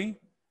morality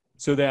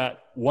so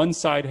that one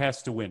side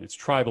has to win. It's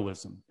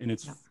tribalism in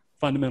its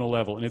fundamental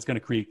level, and it's going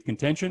to create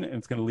contention, and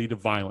it's going to lead to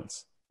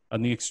violence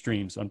on the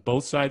extremes. On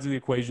both sides of the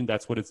equation,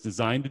 that's what it's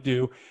designed to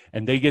do.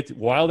 And they get,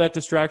 while that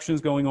distraction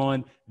is going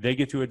on, they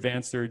get to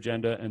advance their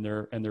agenda and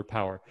their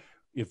power.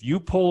 If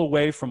you pull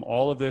away from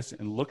all of this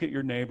and look at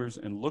your neighbors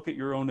and look at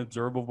your own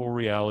observable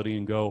reality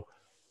and go,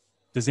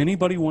 does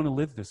anybody want to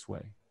live this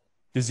way?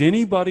 Does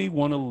anybody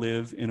want to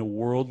live in a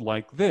world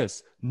like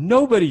this?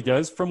 Nobody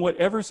does, from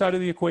whatever side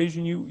of the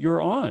equation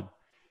you're on.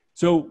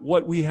 So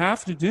what we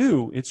have to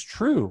do, it's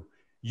true,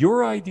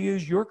 your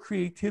ideas, your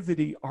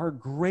creativity are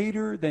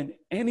greater than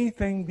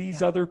anything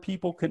these other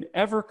people can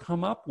ever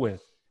come up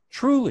with.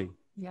 Truly.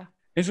 Yeah.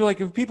 And so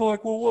like, if people are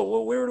like,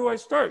 well, where do I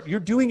start?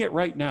 You're doing it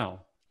right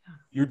now. Yeah.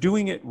 You're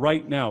doing it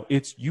right now.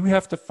 You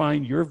have to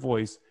find your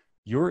voice,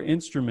 your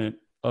instrument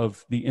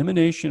of the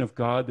emanation of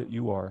God that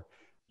you are.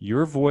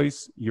 Your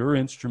voice, your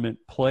instrument,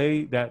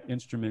 play that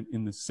instrument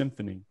in the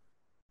symphony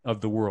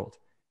of the world.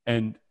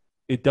 And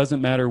it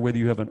doesn't matter whether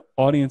you have an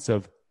audience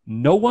of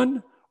no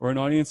one or an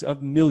audience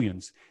of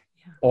millions.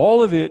 Yeah.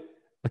 All of it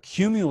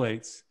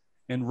accumulates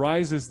and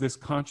rises this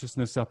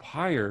consciousness up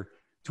higher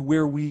to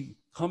where we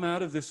come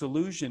out of this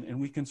illusion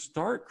and we can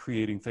start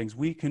creating things.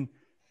 We can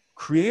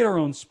create our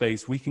own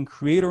space. We can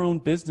create our own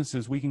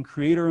businesses. We can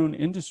create our own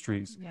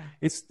industries. Yeah.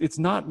 It's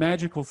not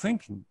magical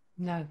thinking.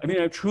 No. I mean,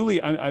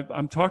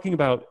 I'm talking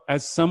about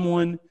as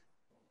someone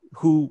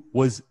who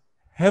was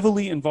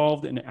heavily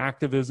involved in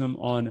activism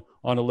on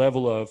a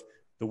level of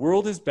the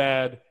world is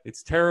bad,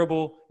 it's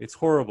terrible, it's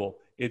horrible,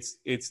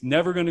 it's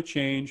never going to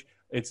change,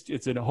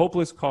 it's a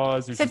hopeless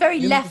cause. It's a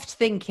very left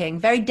thinking,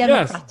 very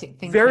democratic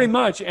thinking. Very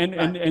much,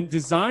 and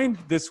designed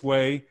this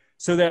way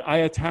so that I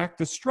attack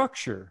the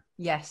structure.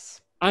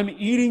 Yes. I'm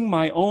eating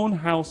my own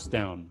house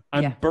down.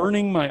 I'm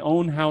burning my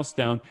own house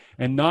down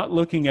and not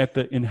looking at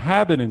the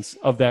inhabitants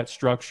of that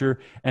structure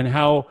and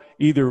how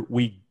either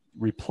we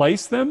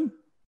replace them,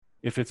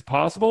 if it's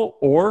possible,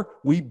 or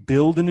we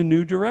build in a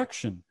new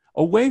direction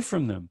away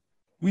from them.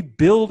 We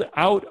build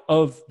out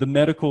of the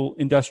medical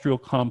industrial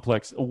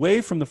complex, away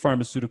from the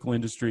pharmaceutical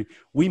industry.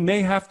 We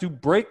may have to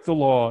break the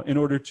law in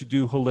order to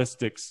do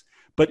holistics.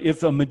 But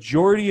if a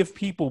majority of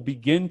people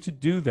begin to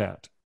do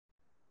that,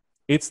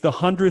 it's the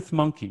 100th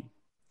monkey.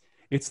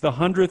 It's the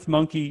 100th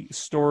monkey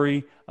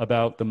story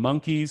about the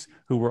monkeys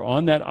who were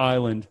on that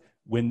island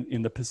when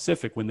in the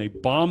Pacific, when they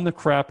bombed the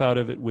crap out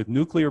of it with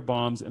nuclear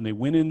bombs, and they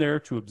went in there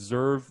to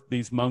observe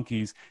these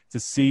monkeys to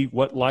see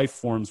what life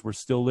forms were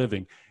still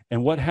living.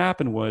 And what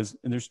happened was,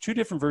 and there's two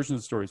different versions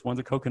of the stories. One's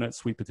a coconut,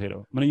 sweet potato.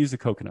 I'm going to use the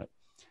coconut.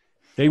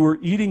 They were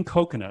eating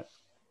coconut,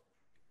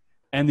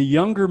 and the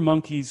younger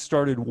monkeys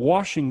started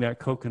washing that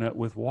coconut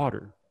with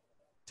water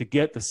to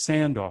get the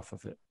sand off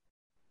of it.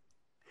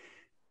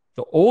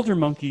 The older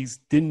monkeys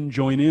didn't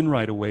join in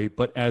right away,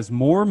 but as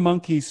more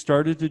monkeys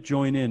started to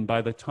join in,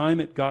 by the time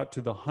it got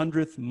to the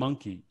 100th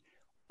monkey,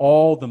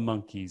 all the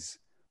monkeys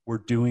were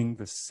doing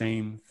the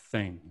same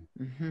thing.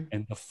 Mm-hmm.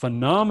 And the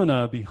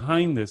phenomena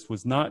behind this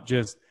was not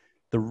just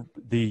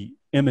the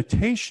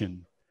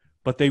imitation,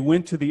 but they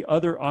went to the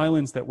other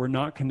islands that were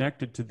not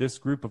connected to this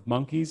group of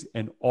monkeys,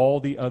 and all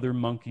the other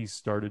monkeys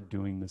started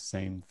doing the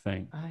same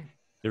thing. Right.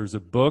 There's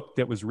a book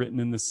that was written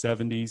in the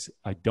 70s.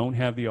 I don't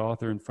have the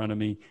author in front of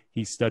me.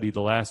 He studied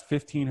the last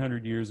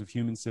 1,500 years of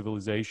human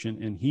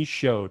civilization, and he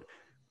showed,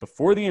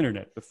 before the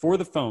internet, before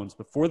the phones,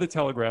 before the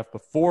telegraph,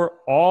 before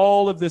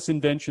all of this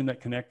invention that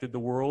connected the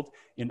world,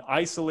 in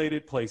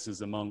isolated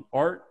places among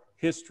art,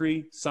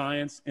 history,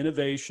 science,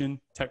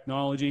 innovation,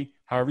 technology,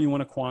 however you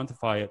want to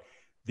quantify it,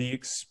 the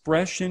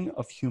expression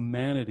of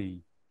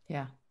humanity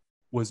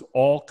was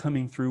all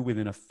coming through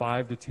within a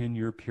 5 to 10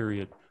 year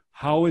period.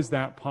 How is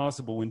that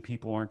possible when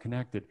people aren't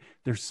connected?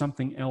 There's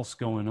something else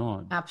going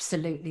on.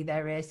 Absolutely,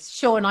 there is.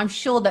 Shaun, I'm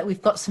sure that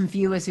we've got some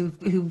viewers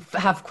who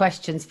have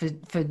questions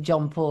for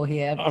John Paul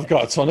here. I've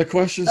got a ton of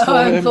questions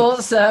for him. I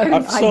thought so.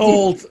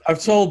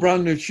 I've told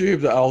Brand New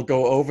Tube that I'll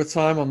go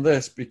overtime on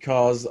this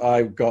because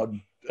I got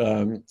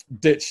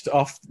ditched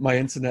off my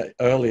internet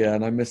earlier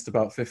and I missed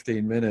about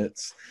 15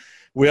 minutes.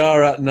 We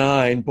are at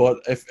 9, but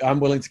if I'm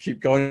willing to keep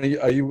going,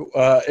 are you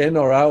in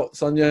or out,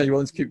 Sonia? Are you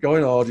willing to keep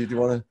going, or do you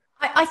want to?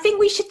 I think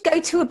we should go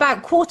to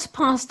about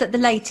 15:15 at the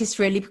latest,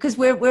 really, because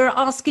we're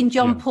asking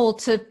John Paul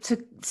to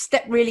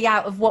step really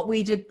out of what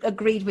we'd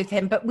agreed with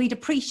him. But we'd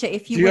appreciate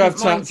if you. Do you have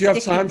time? Do you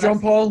have time, John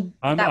Paul?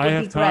 I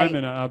have time,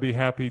 and I'll be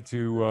happy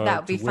to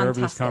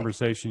wherever this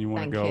conversation you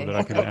want to go, that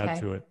I can add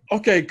to it.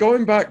 Okay,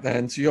 going back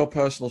then to your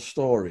personal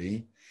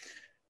story,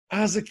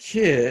 as a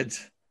kid,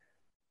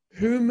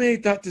 who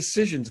made that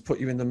decision to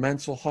put you in the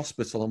mental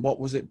hospital, and what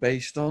was it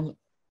based on?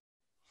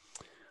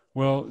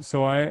 Well,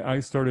 so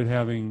I started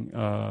having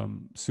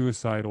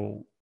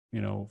suicidal,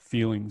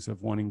 feelings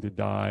of wanting to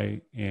die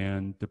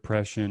and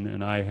depression.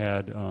 And I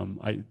had,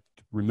 I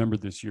remember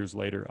this years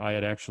later, I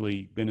had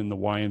actually been in the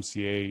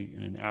YMCA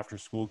in an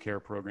after-school care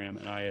program,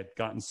 and I had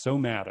gotten so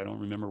mad, I don't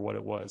remember what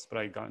it was, but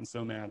I had gotten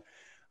so mad,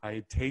 I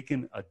had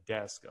taken a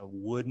desk, a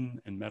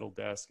wooden and metal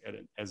desk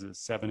as a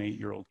 7,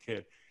 8-year-old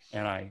kid,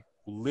 and I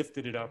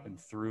lifted it up and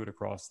threw it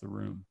across the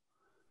room.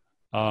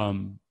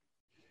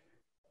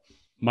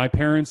 My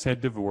parents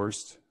had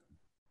divorced.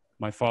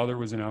 My father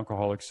was an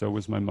alcoholic, so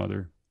was my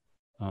mother.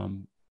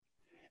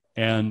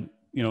 And,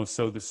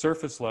 so the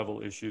surface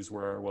level issues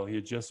were, well, he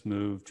had just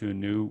moved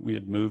to we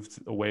had moved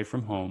away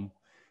from home.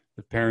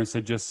 The parents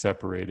had just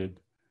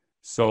separated.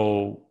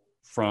 So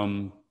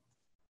from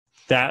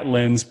that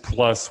lens,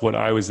 plus what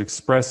I was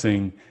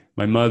expressing,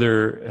 my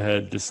mother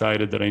had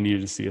decided that I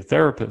needed to see a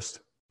therapist.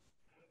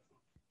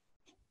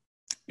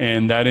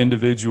 And that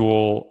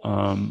individual,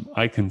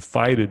 I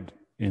confided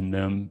in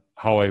them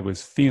how I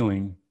was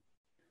feeling.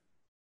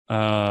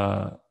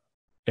 And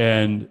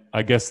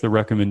I guess the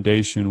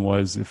recommendation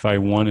was if I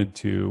wanted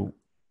to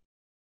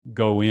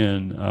go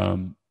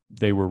in,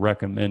 they were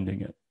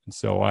recommending it. And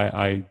so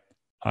I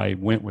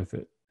went with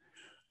it.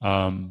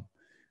 My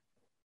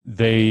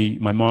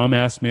mom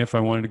asked me if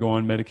I wanted to go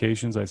on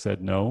medications. I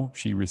said no.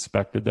 She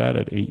respected that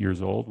at 8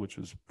 years old, which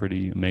was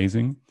pretty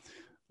amazing.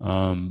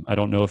 I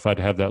don't know if I'd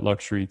have that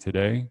luxury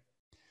today.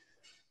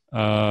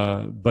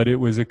 But it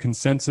was a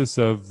consensus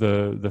of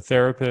the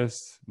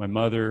therapist, my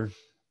mother,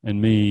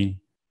 and me,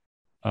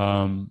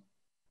 to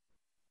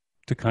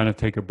kind of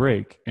take a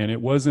break. And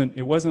it wasn't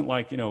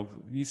like,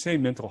 you say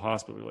mental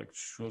hospital, like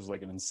it was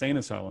like an insane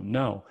asylum.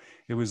 No,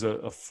 it was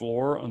a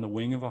floor on the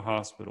wing of a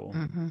hospital,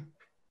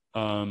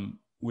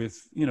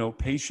 with,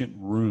 patient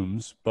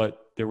rooms,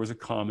 but there was a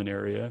common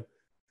area.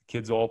 The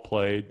kids all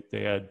played.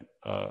 They had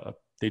a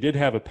They did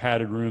have a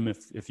padded room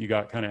if you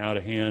got kind of out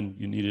of hand,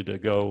 you needed to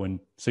go, and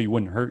so you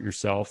wouldn't hurt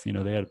yourself. You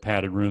know, they had a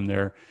padded room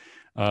there.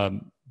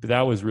 But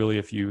that was really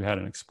if you had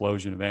an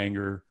explosion of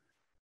anger,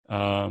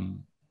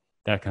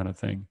 that kind of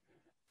thing.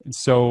 And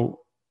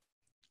so,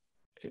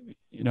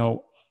 you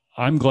know,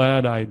 I'm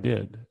glad I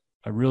did.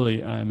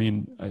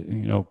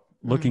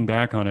 Looking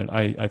back on it,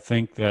 I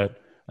think that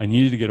I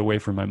needed to get away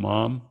from my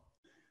mom.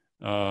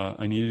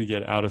 I needed to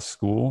get out of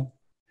school.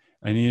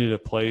 I needed a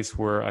place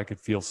where I could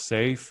feel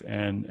safe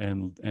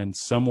and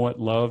somewhat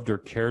loved or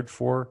cared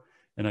for.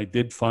 And I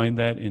did find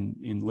that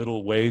in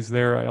little ways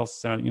there. I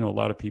also found, a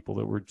lot of people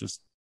that were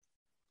just,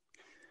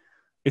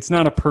 it's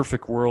not a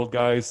perfect world,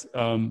 guys.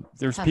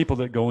 There's people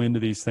that go into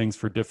these things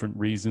for different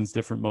reasons,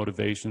 different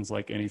motivations,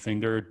 like anything.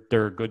 There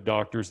are good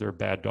doctors, there are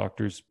bad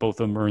doctors. Both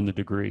of them earn the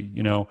degree,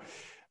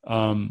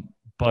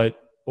 but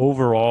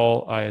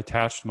overall, I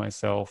attached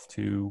myself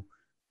to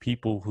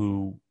people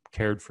who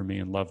cared for me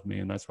and loved me.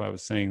 And that's why I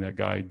was saying that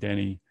guy,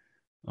 Denny,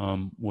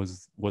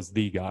 was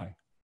the guy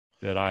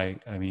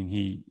that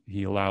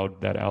he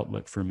allowed that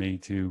outlet for me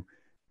to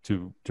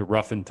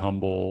rough and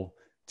tumble,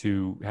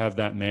 to have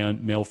that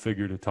male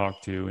figure to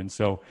talk to. And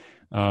so,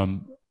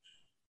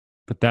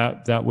 but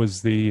that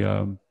was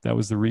the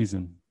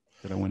reason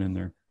that I went in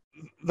there.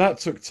 That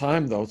took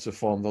time though to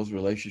form those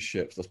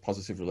relationships, those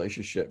positive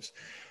relationships.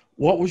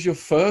 What was your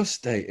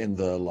first day in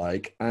there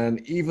like?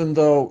 And even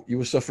though you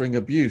were suffering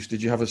abuse,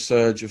 did you have a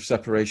surge of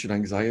separation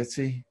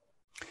anxiety?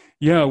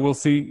 Yeah, well,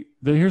 see,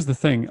 here's the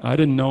thing. I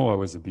didn't know I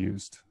was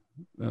abused.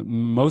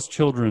 Most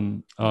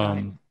children,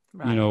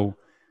 Right.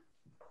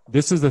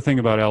 This is the thing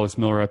about Alice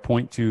Miller. I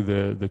point to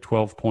the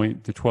 12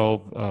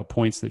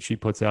 points that she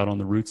puts out on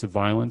the roots of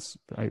violence.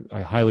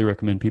 I highly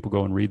recommend people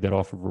go and read that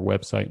off of her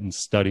website and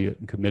study it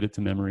and commit it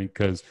to memory,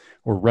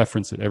 or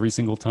reference it every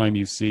single time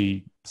you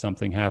see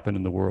something happen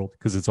in the world,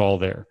 because it's all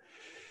there.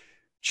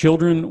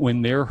 Children,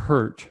 when they're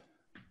hurt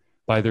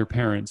by their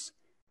parents,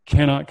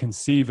 cannot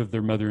conceive of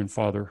their mother and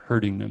father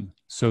hurting them.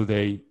 So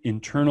they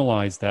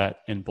internalize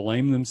that and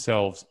blame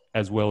themselves,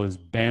 as well as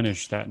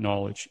banish that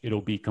knowledge.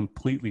 It'll be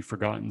completely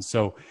forgotten.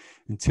 So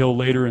until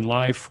later in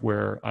life,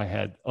 where I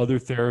had other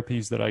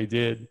therapies that I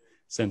did,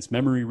 sense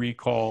memory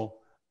recall,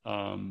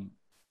 all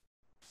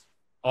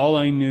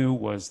I knew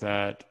was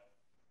that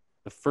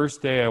the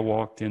first day I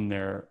walked in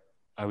there,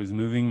 I was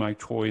moving my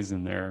toys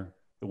in there,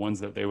 the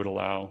ones that they would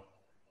allow.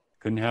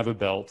 Couldn't have a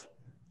belt,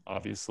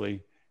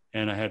 obviously.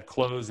 And I had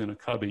clothes in a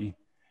cubby.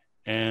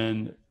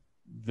 And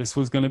this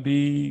was going to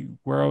be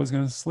where I was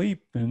going to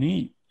sleep and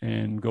eat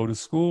and go to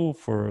school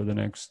for the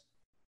next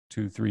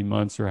 2-3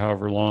 months or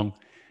however long.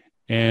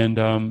 And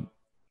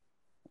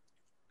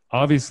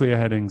obviously I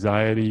had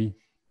anxiety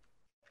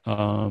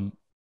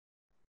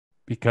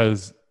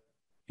because,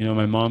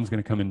 my mom's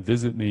going to come and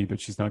visit me, but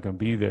she's not going to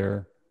be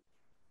there.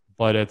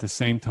 But at the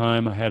same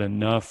time, I had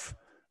enough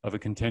of a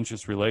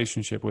contentious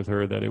relationship with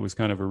her that it was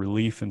kind of a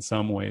relief in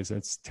some ways.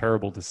 It's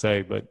terrible to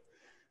say, but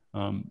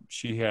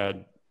she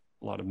had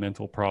a lot of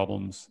mental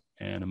problems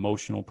and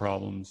emotional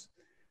problems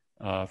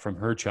from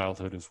her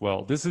childhood as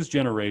well. This is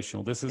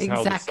generational. This is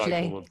how the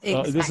cycle of,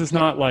 this is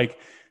not like,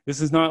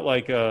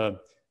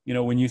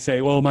 when you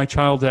say, well, my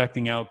child's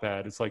acting out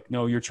bad. It's like,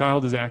 no, your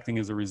child is acting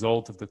as a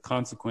result of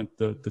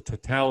the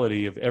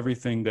totality of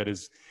everything that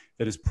is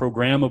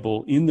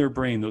programmable in their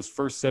brain. Those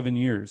first 7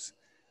 years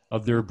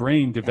of their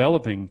brain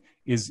developing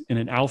is in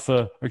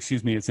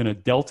it's in a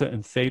delta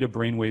and theta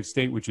brainwave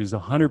state, which is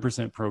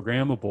 100%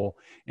 programmable.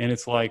 And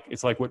it's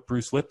like what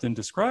Bruce Lipton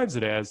describes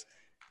it as.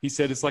 He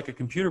said it's like a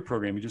computer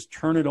program. You just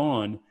turn it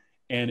on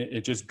and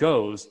it just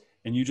goes,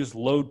 and you just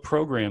load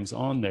programs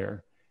on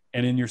there.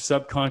 And in your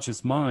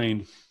subconscious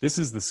mind, this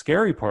is the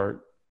scary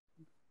part.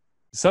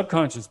 The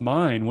subconscious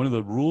mind, one of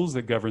the rules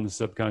that govern the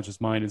subconscious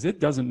mind is it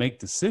doesn't make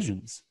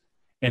decisions.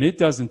 And it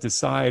doesn't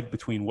decide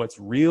between what's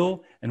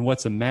real and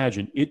what's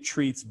imagined. It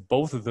treats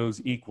both of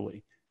those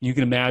equally. You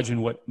can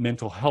imagine what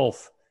mental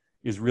health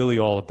is really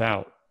all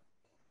about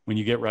when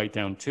you get right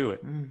down to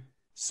it.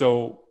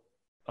 So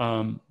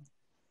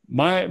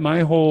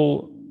my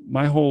whole,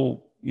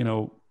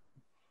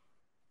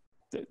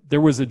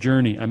 there was a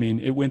journey. I mean,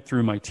 it went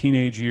through my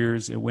teenage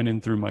years. It went in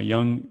through my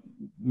young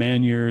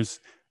man years,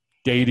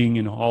 dating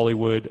in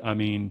Hollywood. I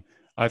mean,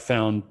 I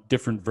found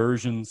different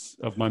versions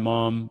of my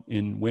mom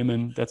in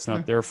women. That's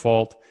not their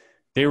fault.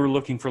 They were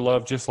looking for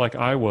love just like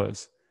I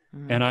was.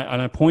 And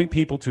I point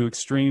people to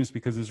extremes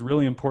because it's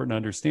really important to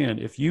understand.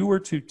 If you were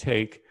to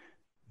take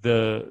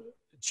the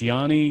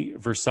Gianni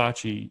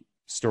Versace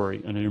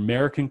story, an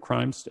American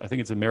crime, I think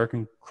it's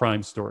American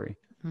Crime Story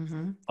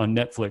on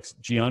Netflix,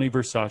 Gianni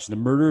Versace, the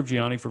murder of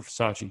Gianni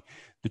Versace.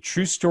 The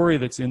true story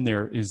that's in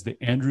there is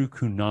the Andrew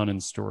Cunanan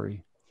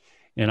story.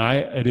 And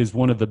it is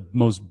one of the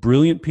most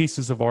brilliant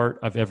pieces of art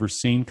I've ever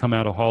seen come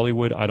out of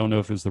Hollywood. I don't know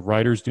if it was the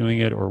writers doing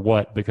it or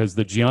what, because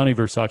the Gianni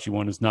Versace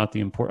one is not the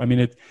important. I mean,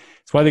 it's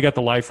why they got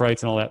the life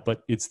rights and all that,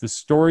 but it's the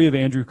story of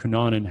Andrew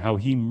Cunanan, how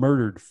he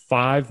murdered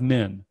 5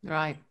 men.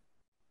 Right.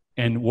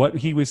 And what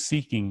he was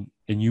seeking,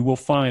 and you will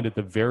find at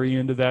the very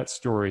end of that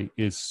story,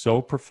 is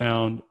so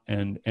profound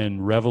and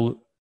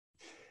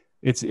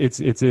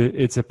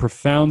It's a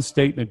profound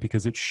statement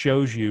because it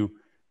shows you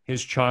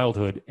his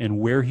childhood and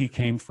where he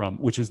came from,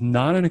 which is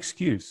not an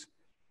excuse.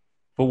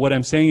 But what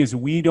I'm saying is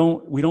we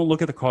don't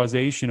look at the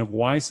causation of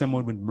why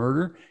someone would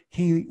murder.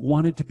 He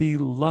wanted to be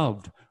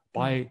loved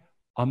by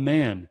a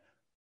man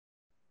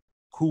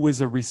who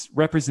was a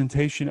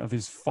representation of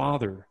his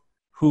father,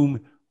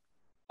 whom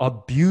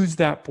abused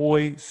that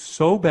boy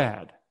so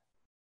bad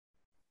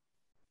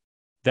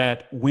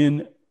that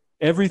when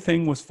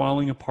everything was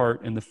falling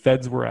apart and the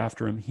feds were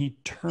after him, he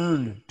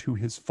turned to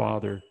his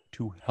father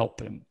to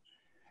help him.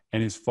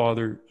 And his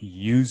father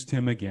used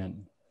him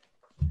again.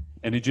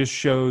 And it just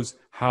shows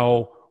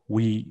how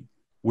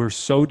we're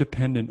so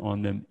dependent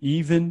on them,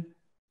 even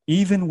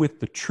with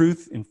the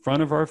truth in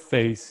front of our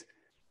face.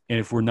 And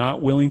if we're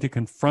not willing to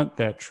confront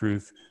that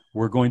truth,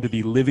 we're going to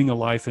be living a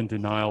life in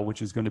denial,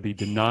 which is going to be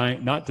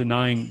not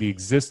denying the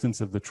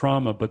existence of the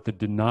trauma, but the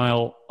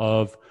denial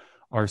of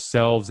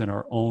ourselves and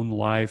our own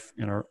life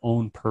and our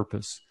own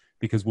purpose,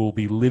 because we'll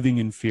be living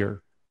in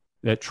fear.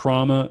 That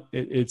trauma,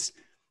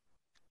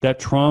 that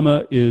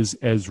trauma is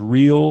as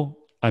real.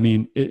 I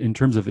mean, in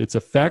terms of its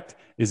effect,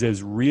 is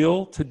as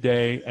real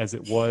today as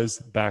it was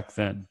back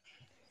then.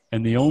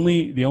 And the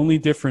only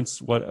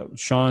difference, what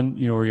Shaun,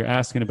 you're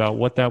asking about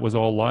what that was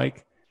all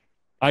like,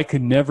 I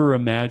could never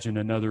imagine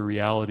another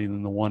reality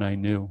than the one I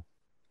knew.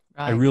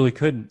 Right. I really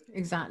couldn't.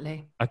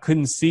 Exactly. I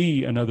couldn't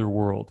see another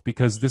world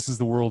because this is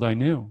the world I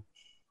knew.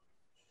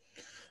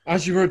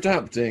 As you were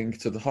adapting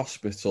to the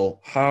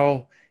hospital,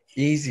 how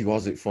easy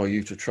was it for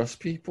you to trust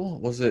people?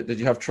 Did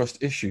you have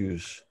trust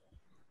issues?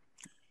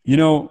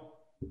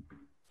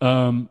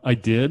 I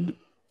did.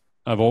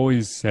 I've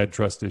always had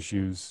trust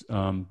issues,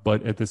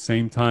 but at the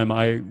same time,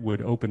 I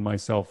would open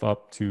myself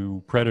up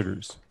to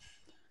predators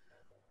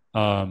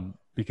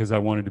because I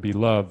wanted to be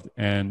loved,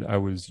 and I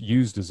was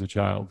used as a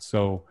child.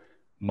 So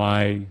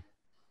my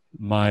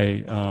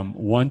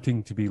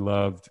wanting to be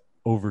loved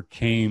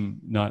overcame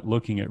not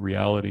looking at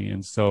reality,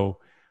 and so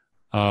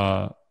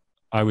I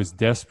was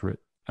desperate.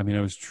 I mean,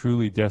 I was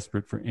truly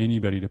desperate for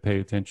anybody to pay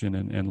attention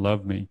and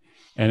love me,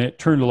 and it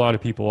turned a lot of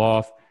people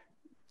off.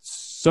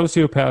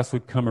 Sociopaths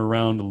would come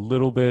around a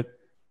little bit,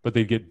 but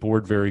they'd get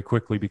bored very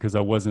quickly because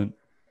I wasn't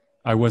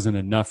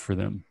enough for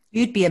them.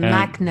 You'd be a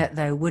magnet,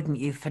 though, wouldn't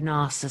you, for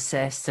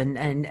narcissists and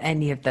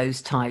any of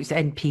those types,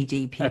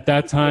 NPD people? At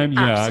that time,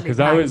 yeah, because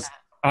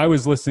I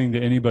was listening to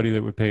anybody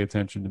that would pay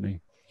attention to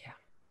me.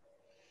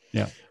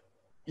 Yeah.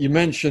 You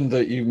mentioned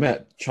that you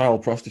met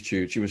child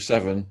prostitutes. You were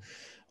 7.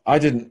 I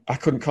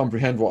couldn't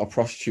comprehend what a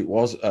prostitute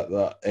was at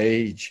that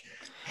age.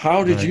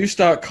 How did you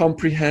start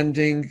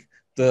comprehending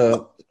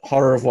the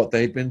horror of what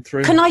they'd been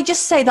through? Can I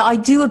just say that I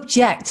do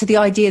object to the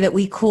idea that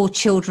we call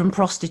children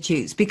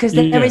prostitutes, because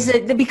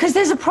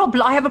there's a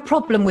problem. I have a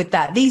problem with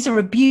that. These are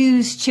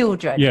abused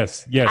children.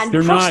 Yes. And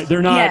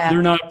they're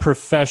not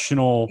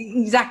professional.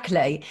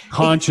 Exactly.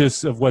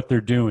 Conscious of what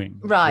they're doing.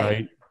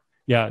 Right.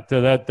 Yeah.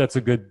 So that's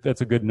a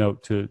good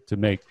note to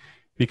make,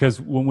 because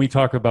when we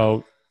talk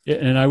about,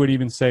 and I would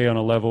even say on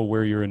a level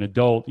where you're an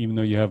adult, even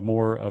though you have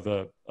more of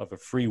a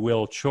free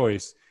will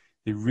choice,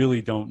 they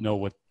really don't know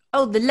what.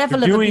 Oh, the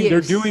level of abuse.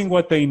 They're doing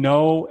what they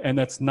know, and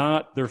that's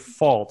not their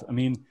fault. I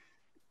mean,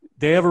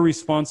 they have a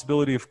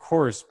responsibility, of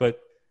course,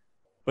 but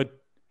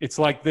it's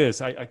like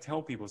this. I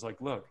tell people, it's like,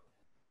 look,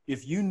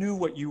 if you knew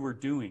what you were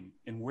doing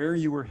and where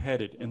you were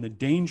headed and the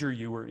danger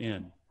you were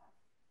in,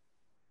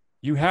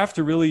 you have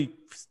to really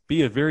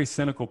be a very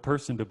cynical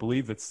person to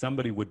believe that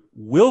somebody would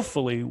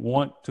willfully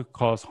want to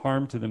cause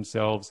harm to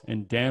themselves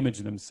and damage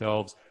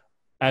themselves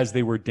as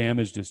they were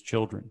damaged as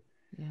children.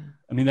 Yeah.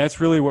 I mean, that's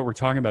really what we're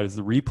talking about, is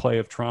the replay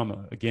of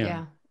trauma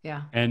again.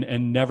 Yeah.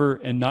 And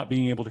not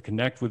being able to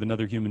connect with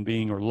another human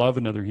being or love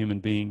another human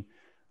being,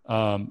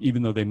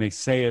 even though they may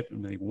say it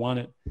and they want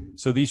it.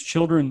 So these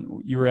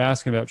children you were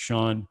asking about,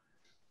 Shaun,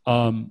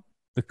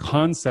 the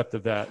concept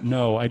of that,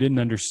 no, I didn't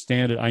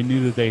understand it. I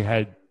knew that they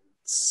had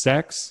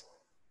sex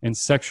and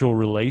sexual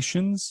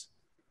relations.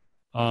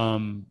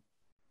 And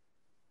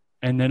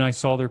then I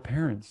saw their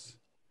parents.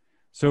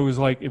 So it was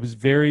like,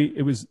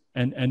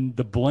 and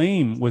the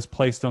blame was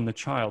placed on the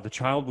child. The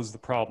child was the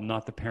problem,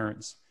 not the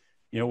parents.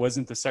 It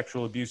wasn't the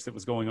sexual abuse that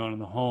was going on in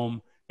the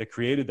home that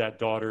created that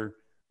daughter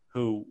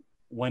who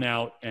went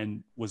out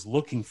and was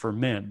looking for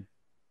men,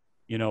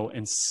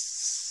 and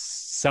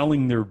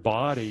selling their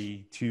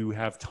body to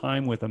have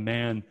time with a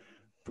man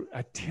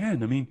at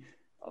 10. I mean,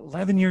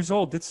 11 years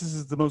old. This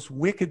is the most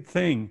wicked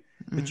thing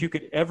that you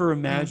could ever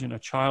imagine. A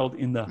child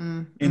in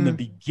the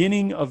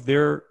beginning of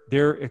their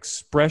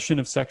expression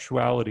of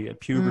sexuality at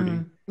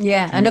puberty.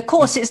 Yeah, and of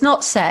course it's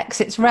not sex,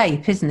 it's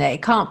rape, isn't it?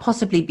 It can't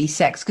possibly be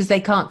sex because they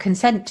can't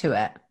consent to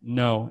it.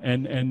 No,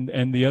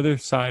 and the other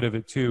side of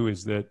it too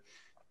is that,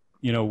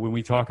 when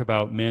we talk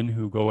about men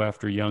who go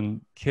after young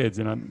kids,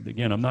 and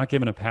I'm not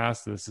giving a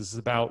pass to this. This is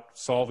about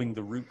solving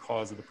the root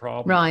cause of the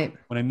problem. Right.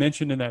 When I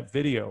mentioned in that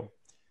video,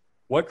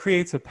 what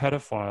creates a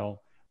pedophile?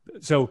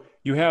 So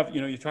you have,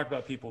 you talk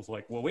about people's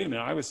like, well, wait a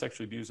minute, I was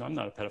sexually abused, I'm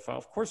not a pedophile.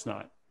 Of course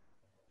not.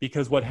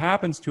 Because what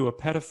happens to a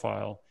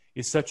pedophile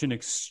is such an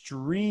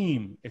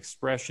extreme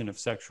expression of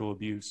sexual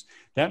abuse.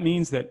 That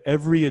means that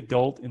every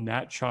adult in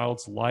that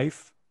child's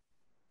life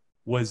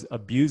was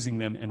abusing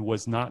them and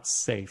was not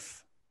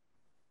safe.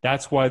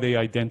 That's why they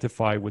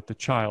identify with the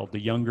child, the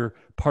younger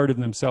part of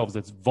themselves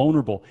that's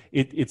vulnerable.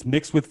 It's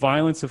mixed with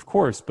violence, of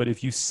course, but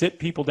if you sit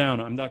people down,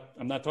 I'm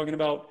not talking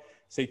about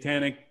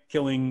satanic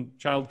killing,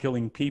 child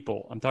killing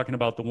people. I'm talking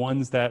about the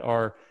ones that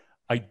are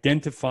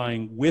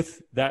identifying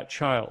with that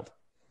child.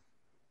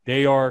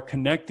 They are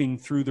connecting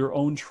through their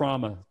own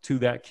trauma to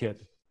that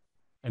kid.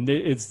 And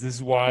this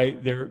is why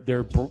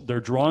they're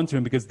drawn to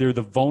him, because they're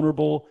the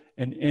vulnerable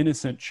and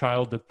innocent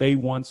child that they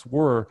once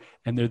were,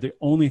 and they're the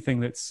only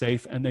thing that's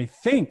safe. And they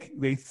think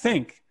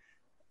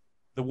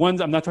the ones,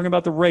 I'm not talking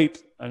about the rape,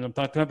 and I'm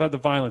not talking about the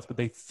violence, but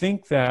they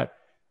think that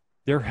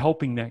they're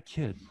helping that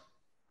kid.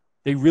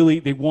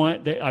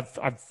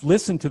 I've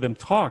listened to them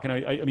talk, and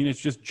I mean,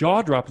 it's just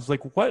jaw drop. It's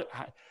like, what?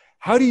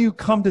 How do you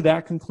come to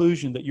that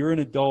conclusion that you're an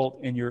adult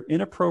and you're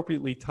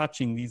inappropriately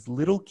touching these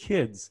little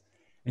kids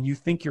and you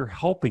think you're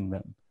helping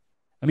them?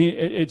 I mean,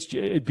 it's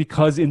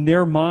because in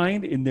their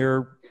mind, in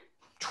their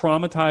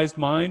traumatized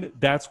mind,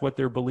 that's what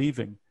they're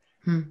believing.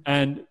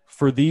 And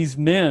for these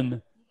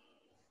men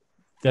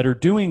that are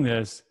doing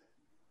this,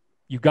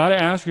 you got to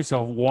ask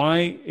yourself,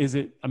 why is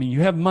it? I mean,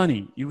 you have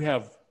money, you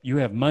have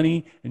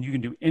money, and you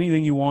can do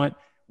anything you want.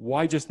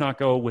 Why just not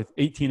go with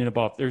 18 and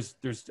above?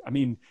 I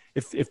mean,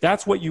 if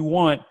that's what you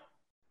want,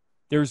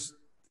 there's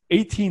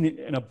 18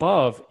 and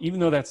above, even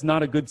though that's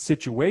not a good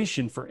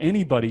situation for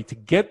anybody to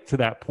get to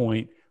that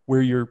point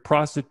where you're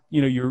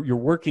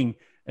working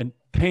and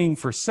paying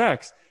for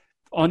sex.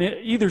 On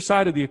either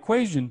side of the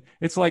equation,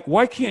 it's like,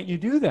 why can't you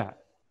do that?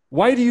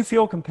 Why do you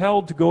feel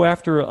compelled to go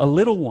after a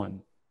little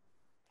one?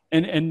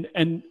 And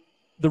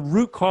the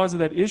root cause of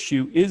that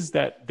issue is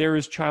that there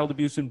is child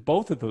abuse in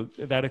both of those.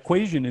 That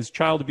equation is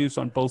child abuse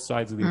on both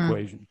sides of the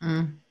equation.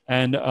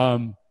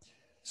 And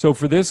so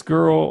for this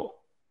girl,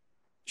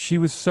 she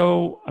was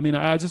so, I mean,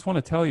 I just want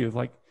to tell you,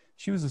 like,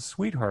 she was a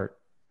sweetheart.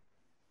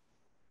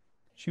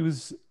 She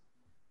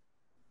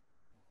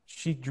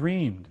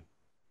dreamed.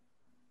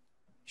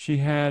 She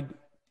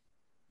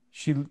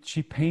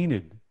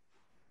painted.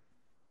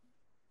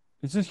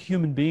 It's just a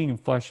human being in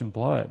flesh and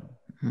blood.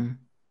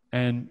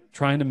 And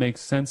trying to make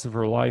sense of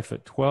her life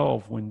at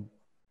 12 when,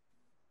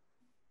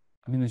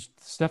 I mean, the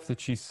stuff that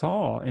she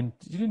saw, and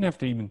you didn't have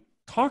to even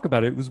talk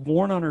about it. It was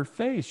worn on her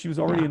face. She was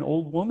already an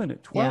old woman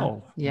at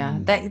 12. Yeah.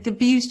 The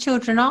abused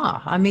children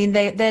are. I mean,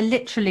 they're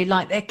literally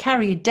like, they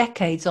carry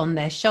decades on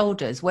their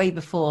shoulders way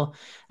before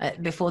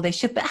they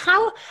should. But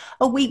how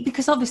are we,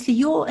 because obviously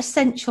your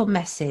essential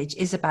message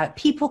is about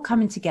people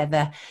coming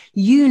together,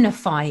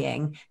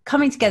 unifying,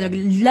 coming together.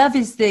 Love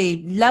is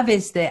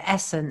the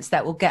essence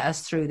that will get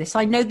us through this.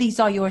 I know these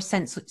are your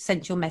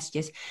essential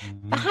messages,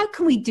 but how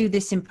can we do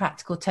this in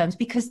practical terms?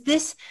 Because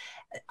this,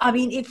 I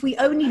mean, if we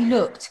only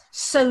looked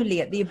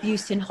solely at the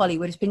abuse in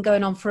Hollywood, it's been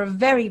going on for a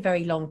very,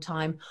 very long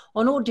time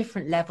on all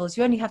different levels.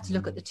 You only have to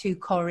look at the two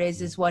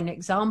Corries as one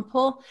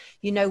example.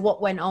 You know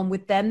what went on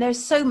with them.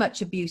 There's so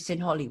much abuse in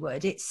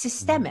Hollywood. It's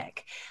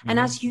systemic. And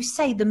as you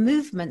say, the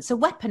movements are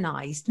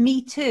weaponized.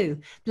 Me Too,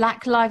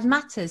 Black Lives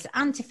Matters,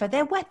 Antifa,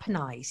 they're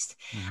weaponized.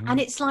 And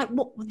it's like,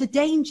 what the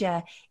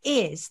danger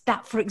is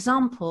that, for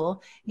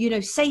example, you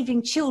know,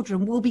 saving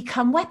children will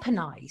become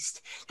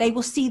weaponized. They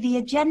will see the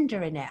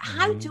agenda in it.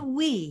 How do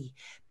we,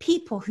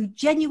 people who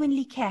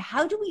genuinely care,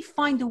 how do we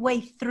find a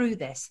way through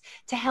this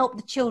to help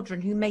the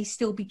children who may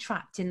still be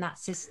trapped in that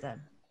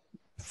system?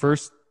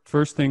 First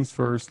things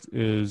first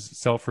is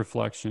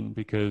self-reflection,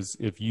 because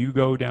if you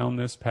go down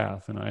this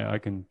path, and I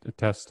can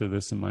attest to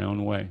this in my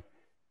own way,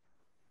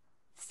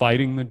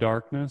 fighting the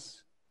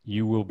darkness,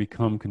 you will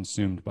become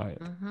consumed by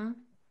it.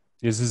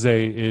 This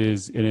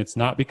and it's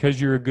not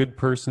because you're a good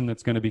person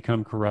that's going to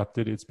become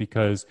corrupted. It's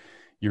because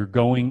you're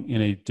going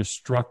in a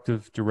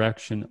destructive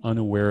direction,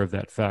 unaware of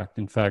that fact.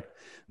 In fact,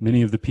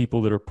 many of the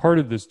people that are part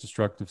of this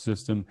destructive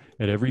system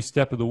at every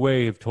step of the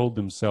way have told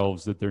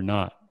themselves that they're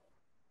not,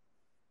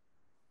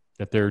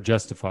 that they're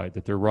justified,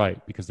 that they're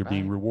right, because they're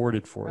being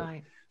rewarded for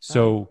it.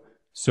 So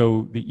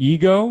the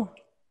ego,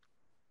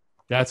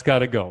 that's got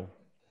to go.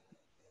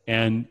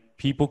 And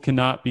people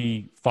cannot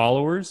be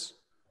followers.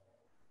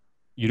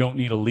 You don't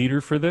need a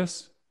leader for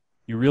this.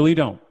 You really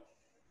don't.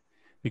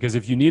 Because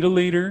if you need a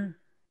leader,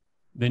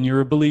 then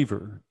you're a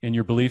believer and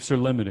your beliefs are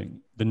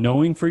limiting. The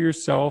knowing for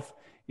yourself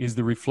is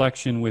the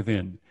reflection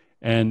within.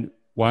 And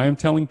why I'm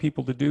telling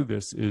people to do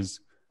this is,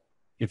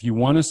 if you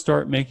want to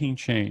start making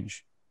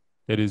change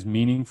that is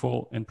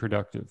meaningful and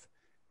productive,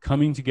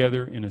 coming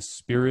together in a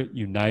spirit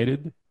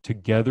united,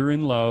 together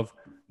in love,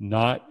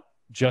 not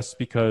just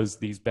because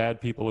these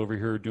bad people over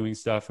here are doing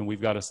stuff and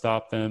we've got to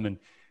stop them, and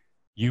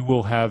you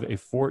will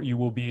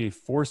be a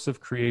force of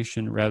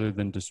creation rather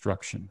than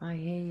destruction. I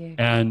hear you.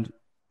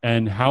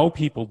 And how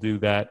people do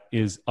that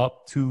is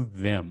up to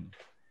them,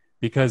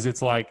 because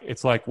it's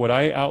like what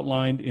I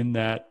outlined in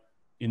that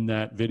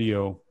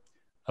video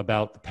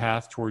about the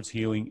path towards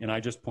healing. And I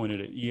just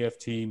pointed at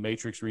EFT,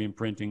 matrix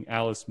reimprinting,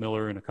 Alice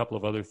Miller, and a couple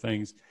of other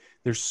things.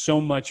 There's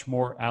so much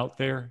more out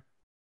there.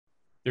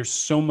 There's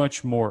so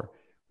much more.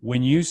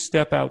 When you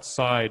step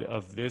outside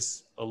of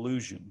this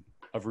illusion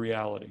of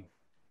reality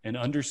and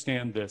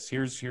understand this,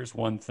 here's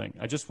one thing.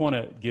 I just want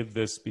to give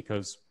this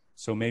because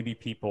so maybe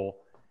people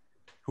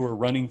who are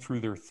running through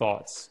their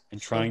thoughts and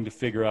trying to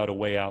figure out a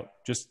way out,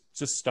 just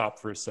stop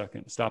for a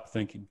second. Stop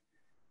thinking.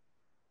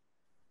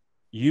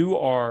 You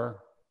are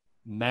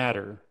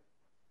matter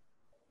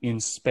in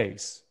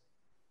space.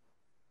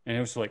 And it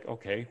was like,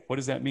 okay, what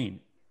does that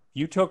mean?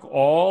 You took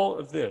all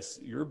of this,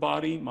 your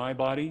body, my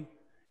body,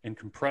 and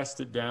compressed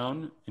it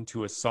down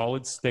into a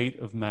solid state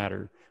of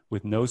matter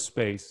with no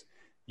space,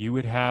 you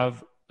would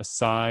have a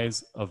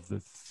size of the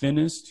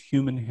thinnest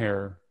human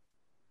hair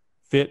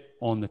fit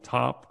on the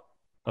top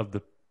of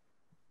the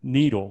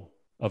needle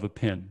of a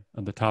pin,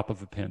 on the top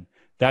of a pin.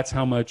 That's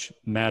how much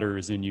matter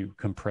is in you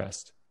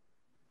compressed.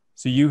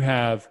 So you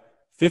have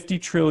 50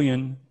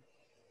 trillion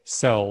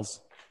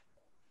cells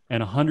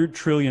and 100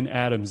 trillion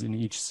atoms in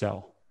each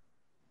cell.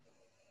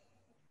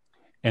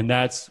 And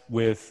that's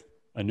with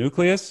a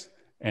nucleus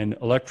and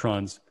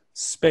electrons,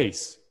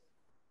 space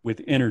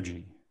with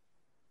energy.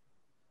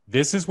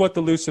 This is what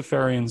the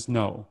Luciferians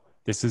know.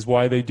 This is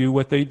why they do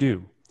what they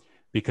do,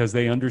 because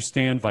they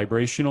understand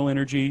vibrational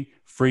energy,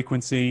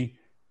 frequency.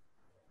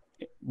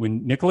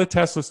 When Nikola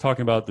Tesla's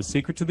talking about the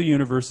secret to the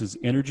universe is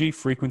energy,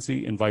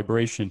 frequency, and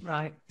vibration,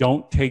 right.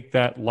 Don't take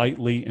that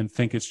lightly and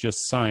think it's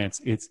just science.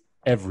 It's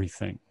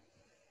everything.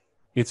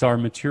 It's our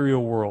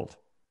material world.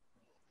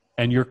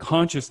 And your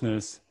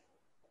consciousness,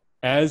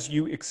 as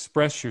you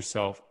express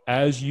yourself,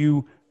 as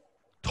you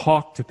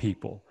talk to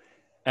people,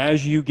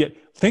 as you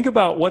think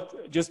about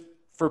what, just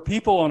for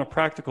people on a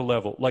practical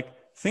level, like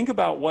think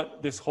about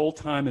what this whole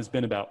time has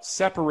been about,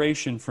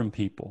 separation from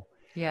people.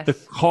 Yes. The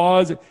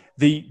cause,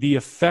 the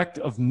effect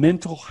of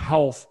mental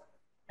health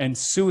and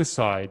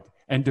suicide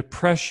and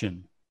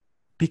depression,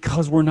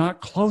 because we're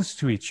not close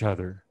to each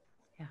other.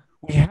 Yeah.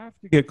 We have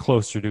to get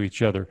closer to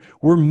each other.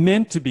 We're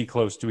meant to be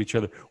close to each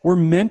other. We're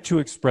meant to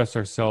express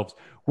ourselves.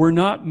 We're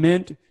not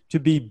meant to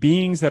be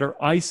beings that are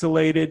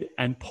isolated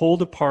and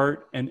pulled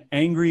apart and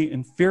angry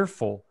and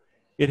fearful.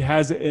 It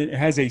has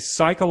a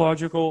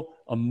psychological,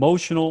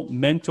 emotional,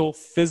 mental,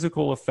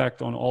 physical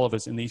effect on all of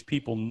us, and these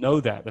people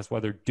know that. That's why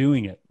they're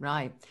doing it.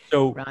 Right.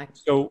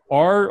 So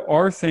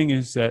our thing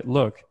is that,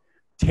 look,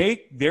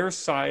 take their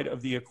side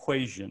of the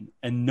equation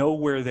and know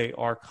where they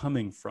are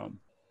coming from,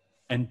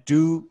 and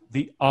do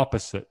the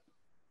opposite,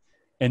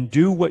 and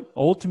do what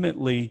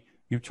ultimately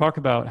you talk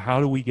about.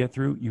 How do we get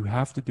through? You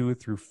have to do it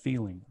through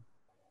feeling.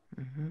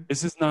 Mm-hmm.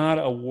 This is not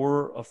a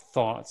war of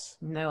thoughts.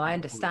 No, I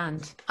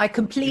understand. I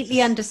completely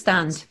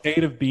understand.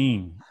 State of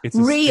being. It's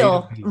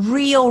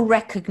real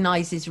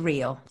recognizes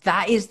real.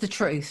 That is the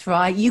truth,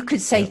 right? You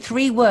could say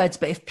 3 words,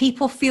 but if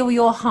people feel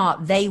your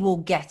heart, they will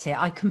get it.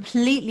 I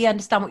completely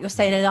understand what you're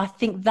saying. And I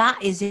think that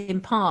is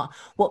in part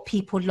what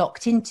people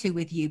locked into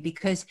with you,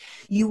 because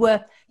you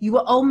were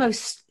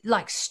almost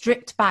like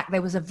stripped back.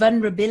 There was a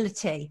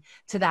vulnerability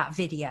to that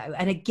video.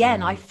 And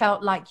again, I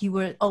felt like you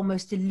were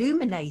almost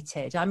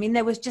illuminated. I mean,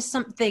 there was just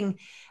something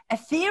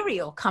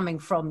ethereal coming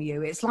from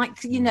you. It's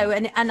like, you know,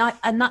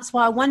 and that's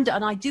why I wonder,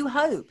 and I do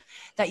hope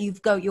that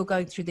you're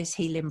going through this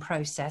healing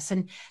process.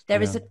 And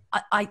there is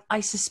I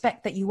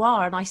suspect that you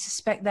are, and I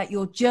suspect that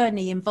your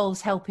journey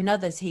involves helping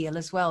others heal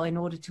as well in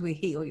order to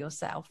heal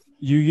yourself.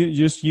 You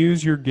just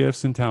use your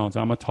gifts and talents.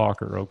 I'm a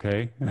talker,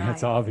 okay? And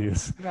that's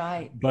obvious.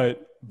 Right.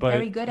 But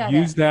very good at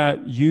use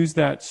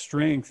that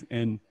strength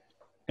and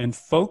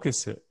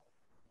focus it.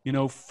 You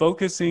know,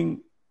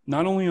 focusing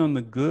not only on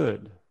the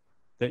good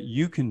that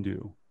you can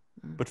do,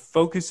 but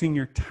focusing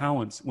your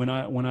talents. When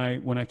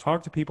I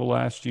talked to people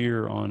last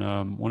year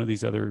on one of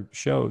these other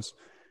shows,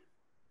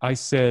 I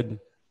said,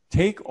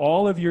 take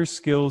all of your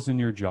skills in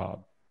your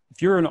job.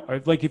 If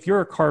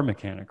you're a car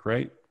mechanic,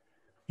 right?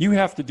 You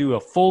have to do a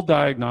full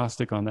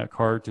diagnostic on that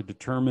car to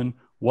determine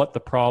what the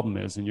problem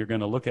is. And you're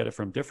going to look at it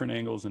from different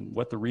angles and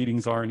what the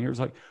readings are. And here's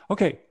like,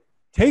 okay,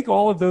 take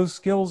all of those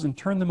skills and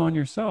turn them on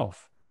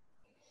yourself.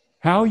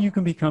 How you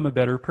can become a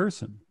better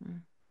person.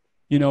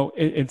 You know,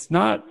 it's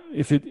not,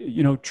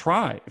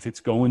 try. If it's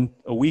going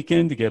a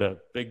weekend to get a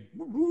big,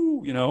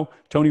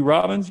 Tony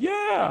Robbins,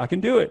 yeah, I can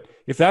do it.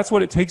 If that's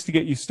what it takes to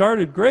get you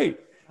started, great.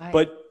 Right.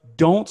 But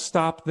don't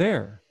stop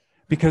there.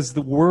 Because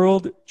the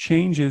world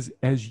changes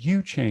as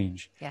you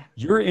change. Yeah.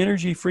 Your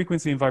energy,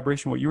 frequency, and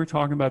vibration, what you were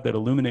talking about, that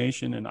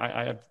illumination, and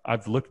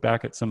I've looked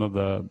back at some of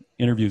the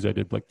interviews I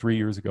did like 3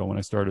 years ago when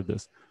I started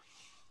this.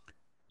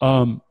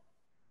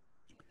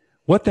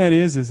 What that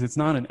is it's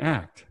not an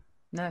act.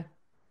 No.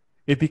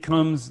 It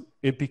becomes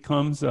it's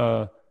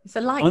a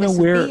lightness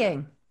of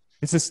being.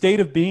 It's a state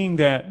of being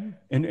that,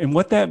 and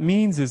what that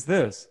means is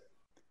this.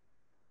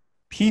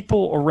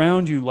 People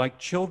around you, like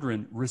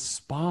children,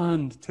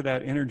 respond to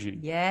that energy.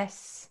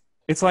 Yes.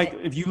 It's like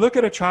if you look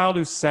at a child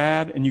who's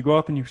sad and you go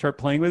up and you start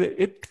playing with it,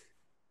 it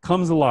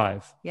comes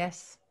alive.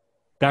 Yes.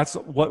 That's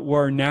what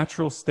our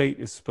natural state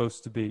is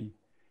supposed to be.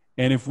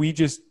 And if we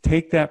just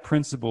take that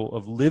principle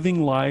of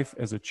living life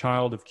as a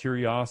child of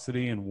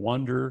curiosity and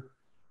wonder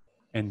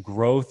and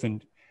growth,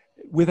 and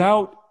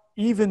without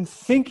even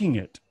thinking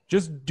it,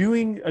 just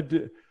doing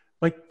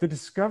like the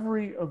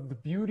discovery of the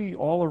beauty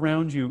all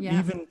around you,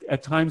 even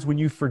at times when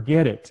you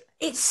forget it.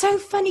 It's so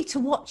funny to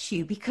watch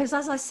you because,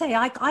 as I say,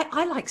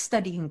 I like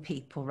studying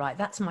people, right?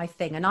 That's my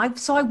thing. And I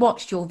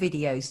watched your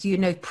videos, you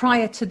know,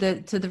 prior to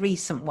the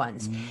recent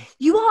ones.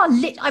 You are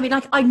I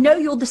mean, I know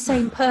you're the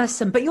same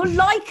person, but you're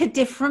like a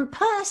different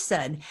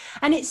person.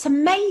 And it's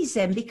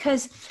amazing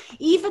because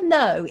even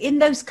though in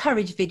those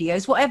courage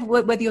videos,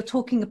 whether you're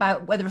talking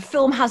about whether a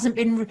film hasn't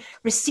been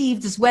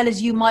received as well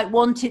as you might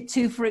want it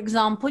to, for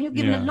example, you're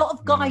giving a lot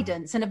of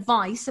guidance and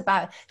advice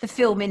about the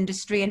film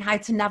industry and how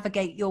to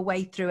navigate your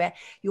way through it.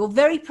 You're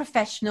very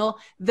professional,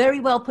 very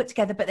well put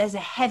together, but there's a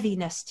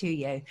heaviness to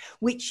you,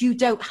 which you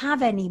don't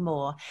have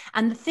anymore.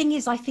 And the thing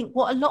is, I think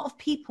what a lot of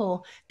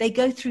people, they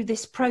go through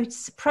this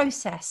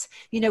process,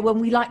 you know, when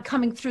we like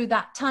coming through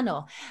that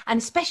tunnel, and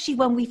especially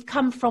when we've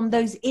come from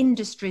those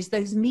industries,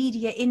 those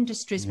media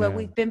industries where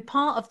we've been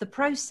part of the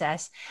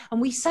process,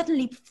 and we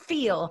suddenly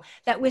feel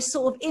that we're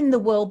sort of in the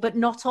world, but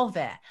not of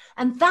it.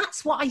 And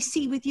that's what I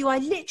see with you. I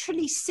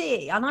literally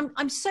see, and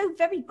I'm so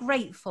very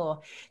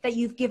grateful that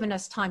you've given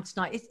us time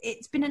tonight.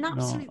 It's been an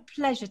absolute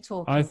pleasure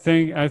talking.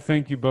 I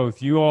thank you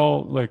both. You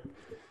all, like,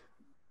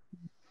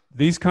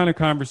 these kind of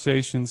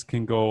conversations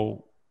can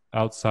go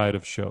outside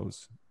of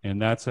shows,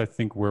 and that's, I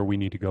think, where we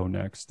need to go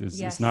next.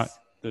 It's not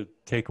to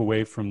take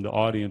away from the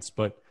audience,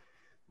 but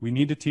we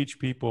need to teach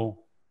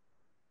people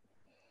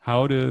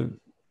how to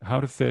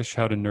fish,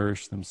 how to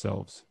nourish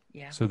themselves,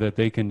 so that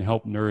they can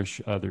help nourish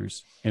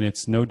others. And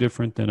it's no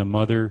different than a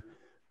mother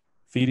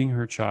feeding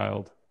her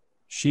child.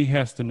 She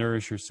has to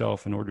nourish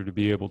herself in order to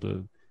be able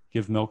to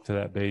give milk to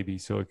that baby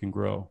so it can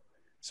grow.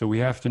 So we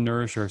have to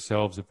nourish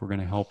ourselves if we're going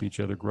to help each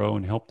other grow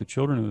and help the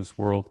children of this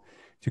world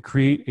to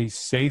create a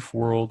safe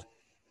world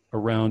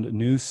around a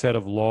new set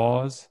of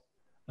laws,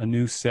 a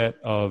new set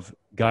of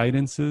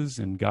guidances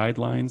and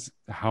guidelines,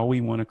 how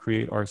we want to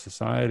create our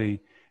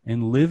society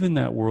and live in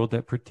that world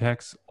that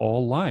protects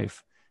all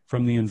life,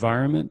 from the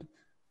environment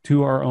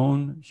to our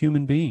own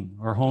human being,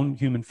 our own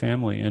human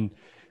family. And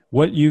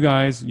what you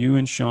guys, you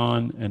and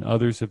Shaun and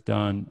others have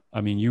done, I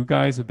mean, you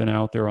guys have been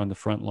out there on the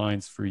front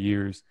lines for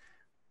years,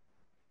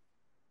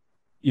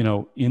 you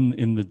know,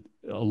 in the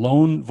a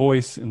lone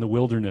voice in the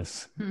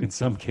wilderness in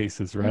some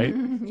cases, right?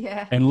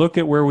 And look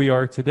at where we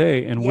are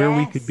today and where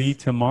we could be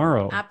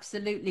tomorrow.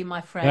 Absolutely,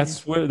 my friend.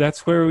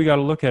 That's where we got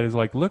to look at, is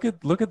like, look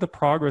at the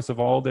progress of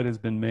all that has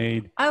been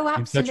made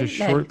in such a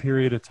short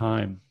period of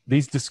time.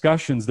 These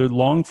discussions, they're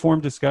long form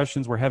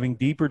discussions. We're having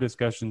deeper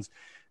discussions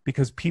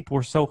because people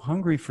are so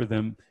hungry for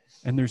them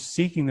and they're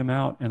seeking them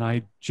out. And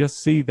I just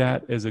see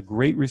that as a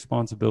great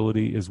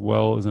responsibility as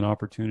well as an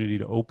opportunity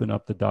to open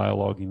up the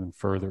dialogue even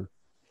further.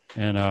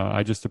 And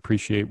I just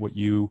appreciate what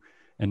you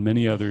and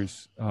many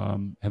others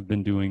have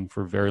been doing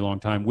for a very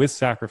long time, with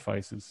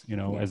sacrifices, you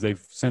know, as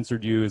they've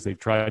censored you, as they've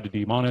tried to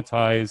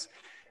demonetize,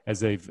 as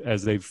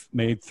they've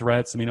made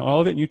threats. I mean, all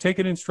of it, and you take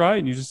it in stride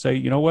and you just say,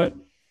 you know what,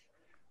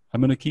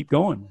 I'm going to keep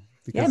going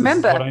because this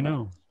is what I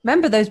know.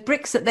 Remember, those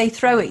bricks that they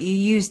throw at you,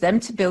 use them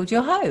to build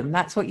your home.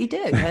 That's what you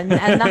do. And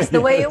that's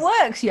the way it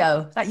works,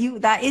 yo.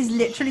 That is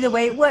literally the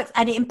way it works.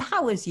 And it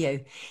empowers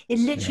you. It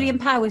literally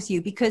empowers you,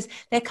 because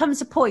there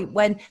comes a point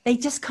when they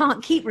just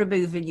can't keep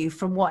removing you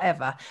from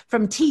whatever,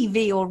 from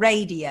TV or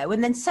radio.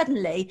 And then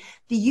suddenly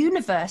the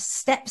universe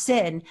steps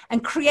in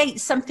and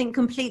creates something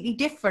completely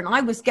different.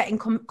 I was getting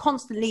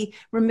constantly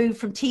removed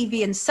from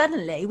TV, and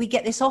suddenly we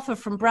get this offer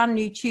from Brand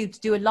New Tube to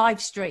do a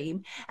live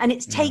stream, and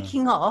it's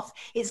taking off.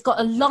 It's got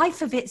a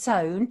life of its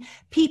own.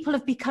 People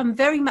have become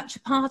very much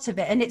a part of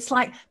it, and it's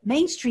like,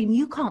 mainstream,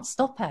 you can't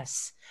stop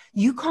us.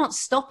 You can't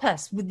stop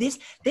us with this.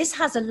 This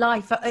has a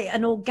life,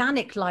 an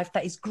organic life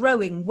that is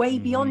growing way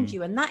beyond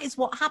you. And that is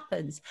what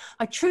happens.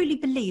 I truly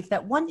believe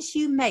that once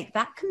you make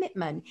that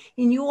commitment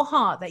in your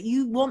heart that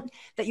you want,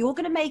 that you're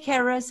going to make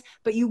errors,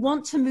 but you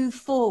want to move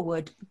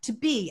forward, to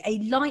be a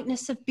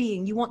lightness of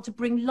being, you want to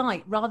bring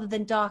light rather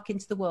than dark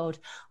into the world.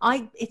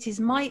 It is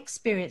my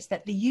experience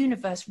that the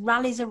universe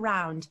rallies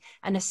around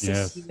and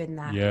assists you in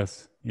that.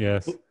 Yes.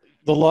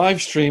 The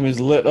live stream is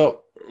lit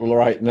up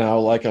right now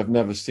like I've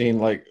never seen.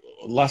 Like,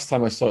 last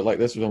time I saw it like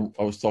this was when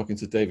I was talking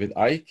to David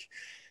Icke,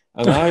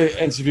 and I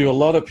interview a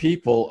lot of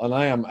people, and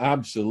I am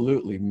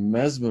absolutely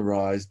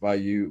mesmerized by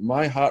you.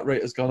 My heart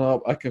rate has gone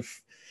up.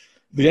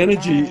 The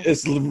energy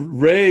is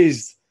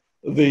raised.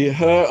 The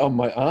hair on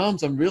my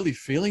arms, I'm really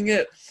feeling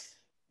it.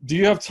 Do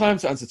you have time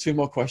to answer 2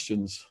 more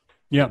questions?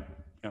 Yeah.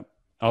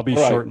 I'll be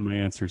short in my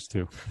answers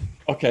too.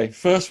 Okay.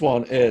 First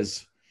one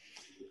is,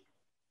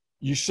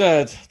 you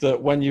said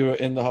that when you were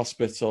in the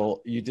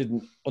hospital, you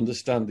didn't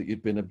understand that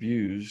you'd been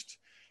abused.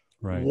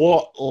 Right.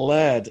 What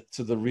led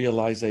to the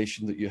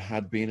realization that you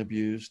had been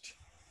abused,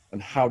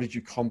 and how did you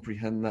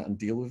comprehend that and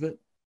deal with it?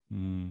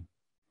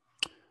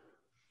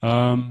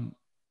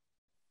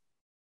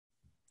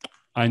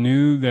 I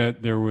knew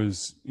that there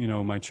was, you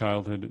know, my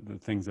childhood, the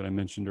things that I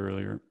mentioned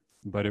earlier,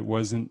 but it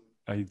wasn't,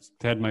 I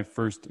had my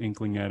first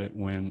inkling at it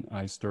when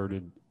I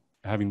started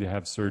having to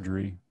have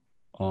surgery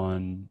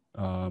on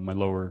my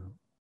lower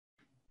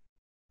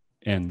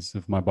ends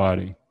of my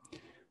body.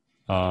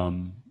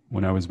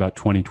 when I was about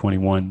 20,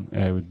 21.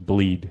 I would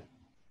bleed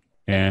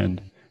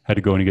and had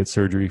to go in and get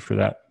surgery for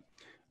that.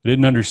 I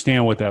didn't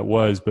understand what that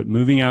was, but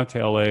moving out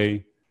to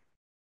LA,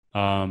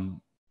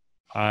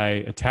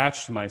 I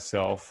attached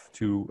myself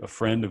to a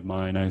friend of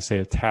mine. I say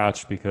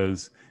attached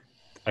because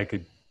I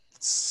could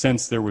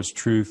sense there was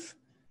truth,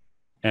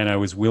 and I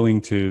was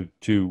willing to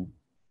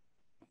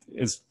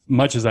as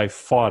much as I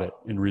fought it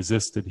and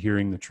resisted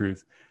hearing the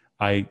truth,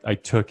 I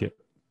took it.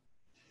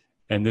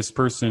 And this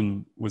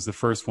person was the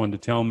first one to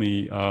tell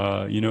me,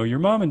 your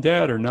mom and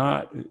dad are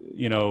not,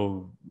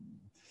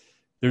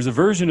 there's a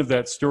version of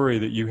that story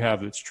that you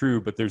have that's true,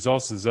 but there's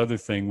also this other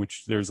thing,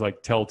 which there's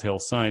like telltale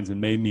signs,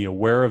 and made me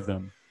aware of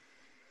them.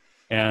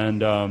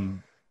 And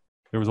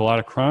there was a lot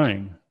of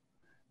crying,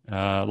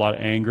 a lot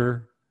of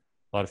anger,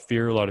 a lot of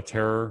fear, a lot of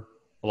terror,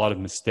 a lot of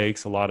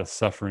mistakes, a lot of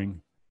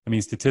suffering. I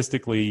mean,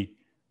 statistically,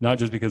 not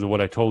just because of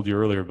what I told you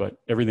earlier, but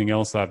everything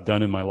else I've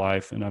done in my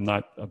life, and I'm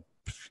not a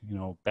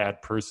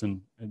bad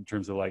person in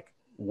terms of like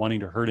wanting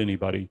to hurt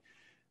anybody,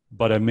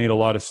 but I've made a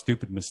lot of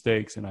stupid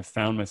mistakes, and I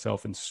found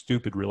myself in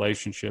stupid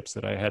relationships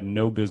that I had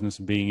no business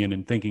being in,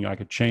 and thinking I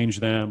could change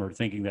them, or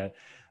thinking that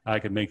I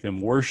could make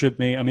them worship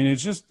me. I mean,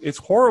 it's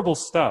horrible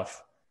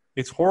stuff.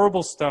 It's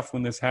horrible stuff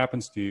when this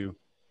happens to you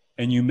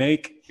and you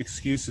make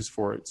excuses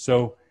for it.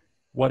 So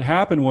what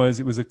happened was,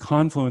 it was a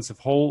confluence of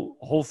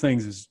whole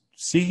things. Is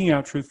seeking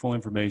out truthful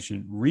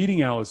information,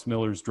 reading Alice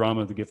Miller's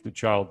Drama of the Gifted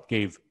Child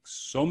gave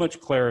so much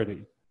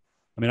clarity.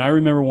 I mean, I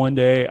remember one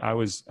day I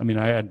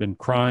had been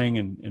crying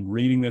and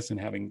reading this and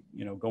having,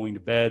 going to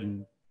bed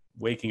and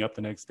waking up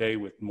the next day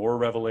with more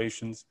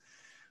revelations.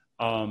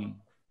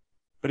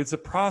 But it's a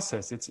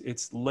process.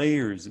 It's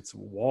layers. It's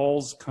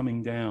walls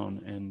coming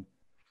down,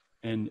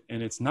 and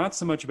it's not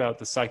so much about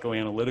the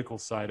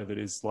psychoanalytical side of it.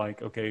 Is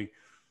like, okay,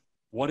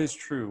 what is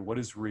true? What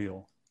is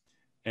real?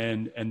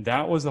 And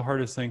that was the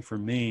hardest thing for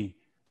me,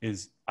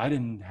 is I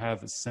didn't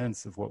have a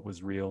sense of what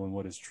was real and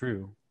what is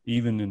true,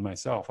 even in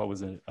myself. I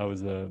was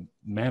a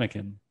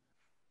mannequin.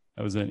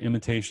 I was an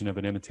imitation of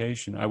an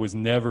imitation.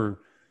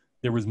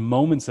 There was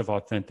moments of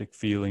authentic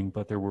feeling,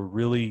 but there were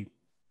really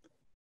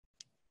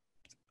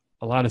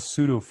a lot of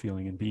pseudo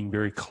feeling, and being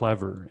very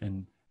clever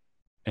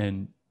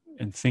and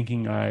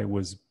thinking I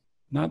was,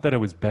 not that I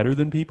was better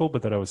than people,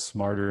 but that I was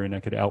smarter and I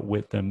could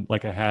outwit them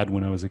like I had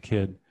when I was a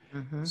kid.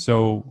 Mm-hmm.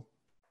 So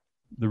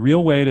the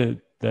real way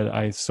that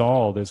I saw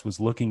all this was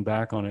looking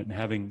back on it and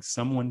having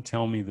someone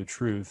tell me the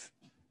truth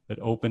that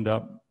opened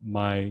up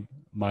my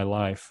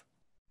life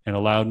and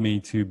allowed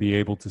me to be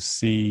able to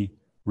see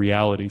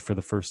reality for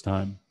the first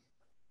time.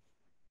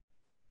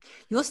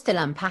 You're still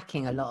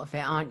unpacking a lot of it,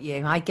 aren't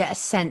you? I get a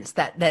sense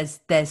that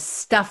there's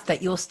stuff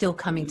that you're still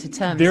coming to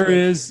terms with. There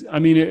is. I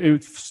mean,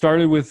 it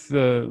started with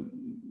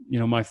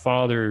my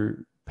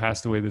father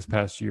passed away this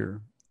past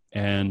year,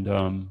 and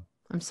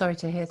I'm sorry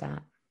to hear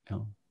that.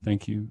 Oh,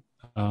 thank you.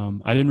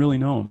 I didn't really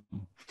know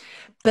him.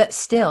 But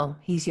still,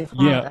 he's your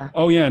father. Yeah.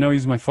 Oh, yeah. No,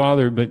 he's my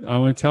father. But I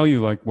want to tell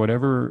you, like,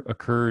 whatever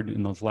occurred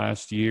in this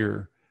last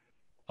year,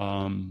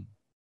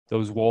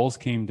 those walls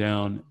came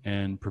down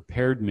and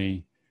prepared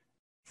me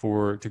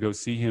to go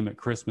see him at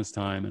Christmas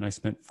time. And I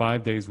spent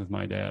 5 days with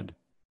my dad,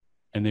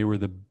 and they were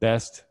the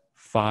best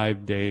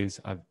 5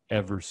 days I've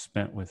ever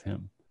spent with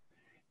him.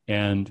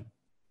 And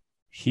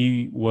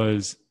he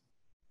was,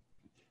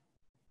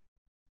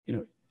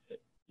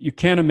 you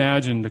can't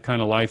imagine the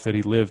kind of life that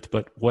he lived.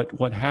 But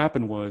what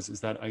happened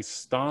is that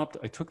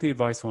I took the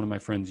advice of one of my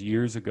friends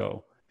years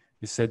ago.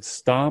 He said,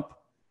 stop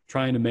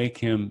trying to make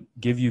him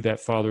give you that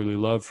fatherly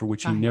love for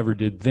which he never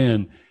did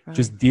then. Right.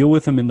 Just deal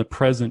with him in the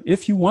present,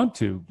 if you want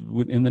to,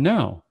 in the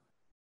now,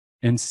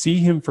 and see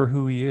him for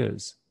who he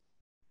is.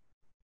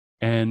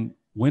 And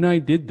when I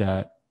did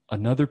that,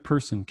 another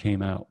person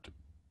came out.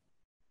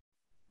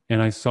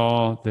 And I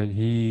saw that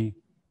he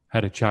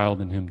had a child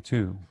in him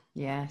too.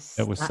 Yes.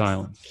 That was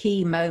silenced.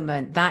 Key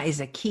moment. That is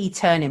a key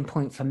turning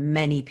point for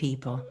many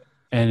people.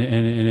 And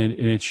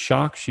it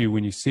shocks you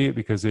when you see it,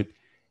 because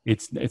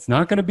it's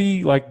not going to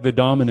be like the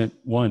dominant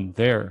one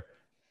there.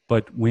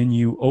 But when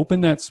you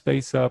open that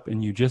space up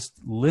and you just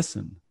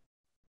listen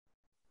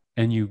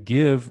and you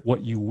give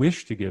what you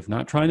wish to give,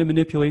 not trying to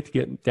manipulate to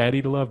get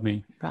daddy to love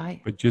me,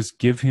 right? But just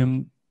give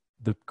him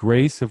the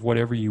grace of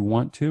whatever you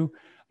want to.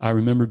 I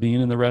remember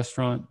being in the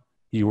restaurant.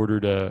 He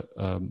ordered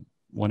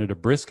wanted a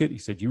brisket. He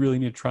said, you really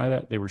need to try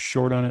that. They were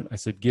short on it. I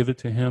said, give it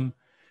to him.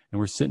 And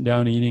we're sitting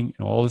down eating,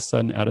 and all of a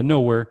sudden, out of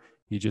nowhere,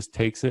 he just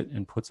takes it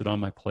and puts it on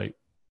my plate.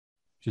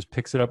 Just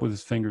picks it up with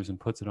his fingers and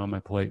puts it on my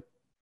plate.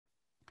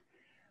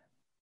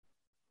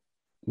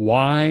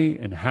 Why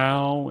and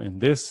how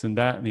and this and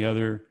that and the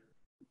other.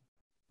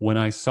 When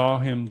I saw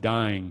him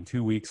dying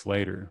 2 weeks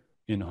later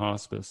in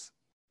hospice,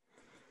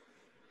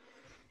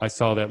 I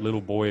saw that little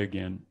boy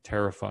again,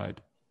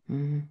 terrified.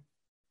 Mm-hmm.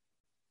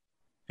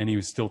 And he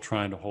was still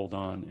trying to hold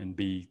on and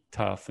be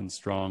tough and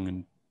strong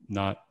and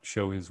not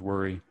show his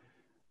worry.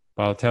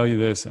 But I'll tell you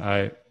this,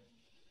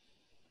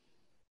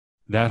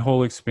 that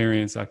whole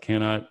experience, I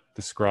cannot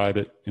describe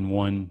it in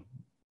one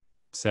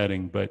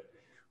setting, but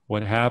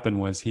what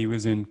happened was he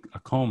was in a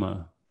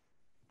coma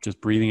just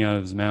breathing out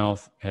of his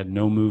mouth, had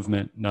no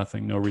movement,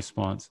 nothing, no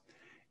response.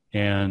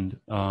 And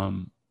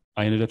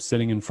I ended up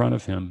sitting in front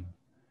of him,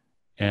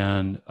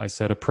 and I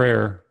said a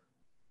prayer,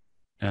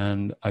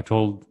 and I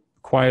told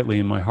quietly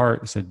in my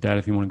heart, I said, Dad,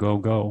 if you want to go,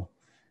 go.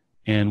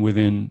 And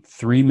within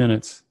 3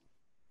 minutes,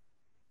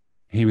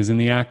 he was in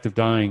the act of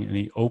dying, and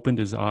he opened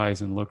his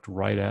eyes and looked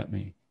right at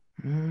me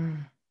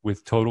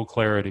with total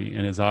clarity,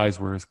 and his eyes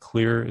were as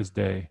clear as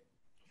day.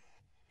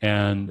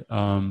 And,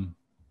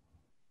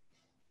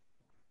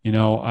 you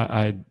know,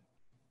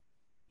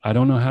 I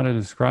don't know how to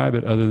describe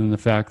it other than the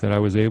fact that I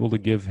was able to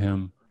give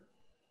him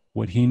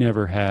what he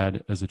never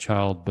had as a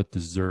child but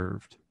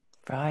deserved.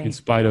 Right. In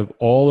spite of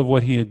all of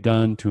what he had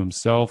done to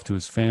himself, to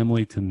his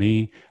family, to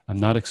me, I'm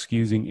not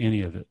excusing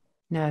any of it.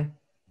 No.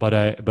 But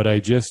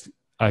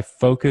I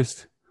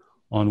focused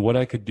on what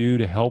I could do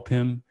to help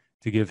him,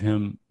 to give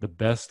him the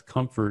best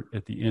comfort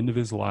at the end of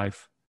his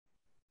life,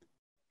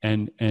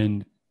 and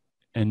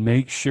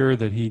make sure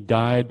that he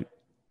died,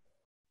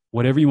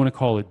 whatever you want to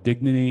call it,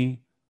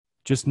 dignity,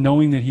 just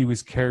knowing that he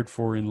was cared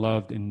for and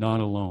loved and not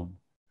alone.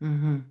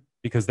 Mm-hmm.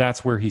 Because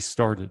that's where he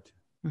started.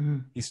 Mm-hmm.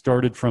 He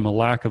started from a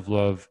lack of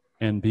love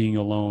and being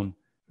alone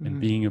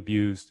and being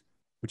abused,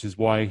 which is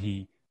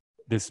why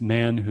this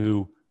man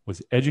who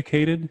was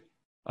educated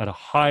at a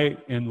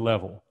high-end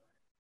level,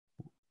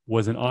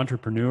 was an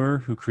entrepreneur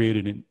who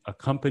created a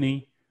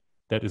company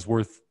that is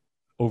worth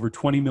over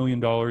 $20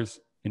 million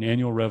in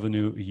annual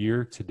revenue a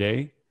year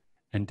today,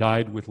 and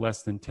died with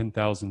less than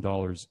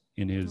 $10,000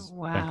 in his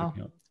bank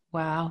account.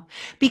 Wow.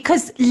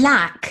 Because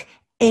lack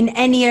in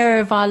any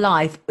area of our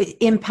life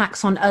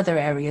impacts on other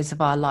areas of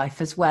our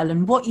life as well.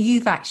 And what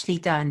you've actually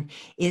done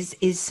is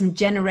some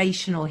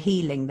generational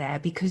healing there,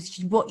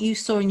 because what you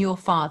saw in your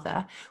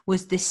father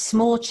was this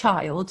small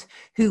child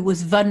who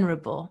was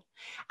vulnerable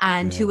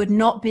and who had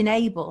not been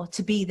able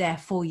to be there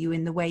for you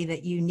in the way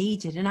that you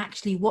needed. And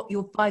actually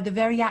by the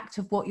very act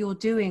of what you're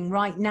doing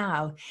right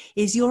now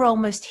is you're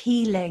almost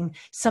healing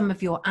some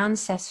of your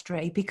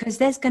ancestry, because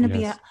there's going to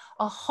be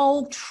a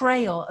whole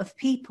trail of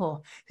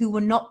people who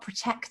were not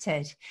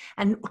protected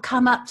and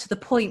come up to the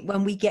point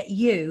when we get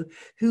you,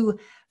 who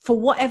for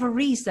whatever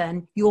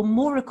reason, you're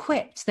more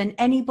equipped than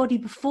anybody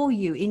before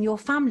you in your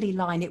family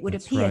line, it would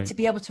appear, to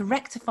be able to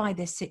rectify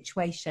this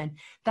situation.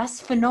 That's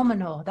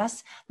phenomenal.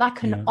 That's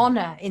like an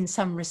honor in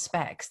some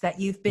respects that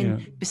you've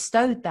been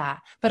bestowed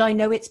that. But I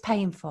know it's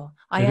painful.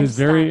 I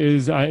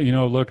understand.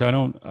 Look, I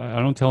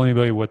don't tell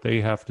anybody what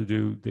they have to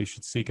do. They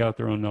should seek out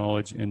their own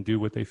knowledge and do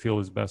what they feel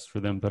is best for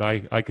them. But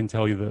I can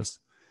tell you this.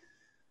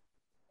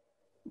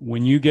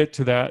 When you get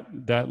to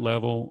that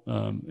level,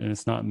 and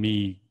it's not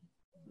me,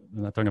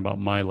 I'm not talking about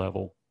my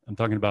level. I'm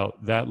talking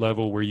about that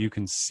level where you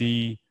can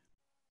see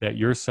that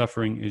your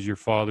suffering is your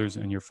father's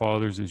and your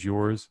father's is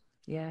yours.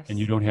 Yes. And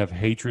you don't have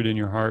hatred in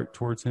your heart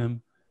towards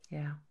him.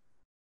 Yeah.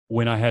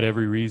 When I had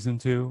every reason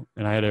to,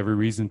 and I had every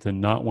reason to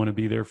not want to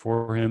be there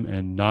for him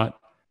and not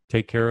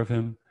take care of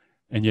him.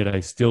 And yet I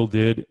still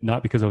did,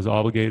 not because I was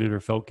obligated or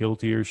felt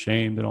guilty or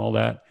shamed and all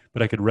that,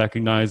 but I could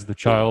recognize the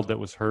child that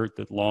was hurt,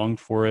 that longed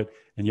for it,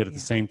 and yet at the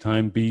same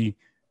time be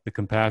the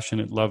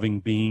compassionate, loving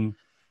being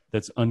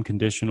that's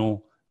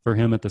unconditional for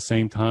him at the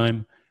same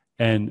time.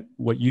 And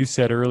what you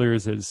said earlier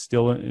is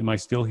am I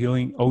still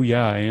healing? Oh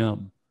yeah, I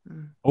am.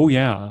 Oh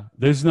yeah.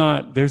 This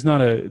isn't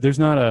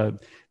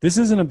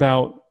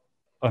about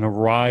an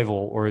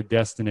arrival or a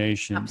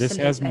destination. Absolutely.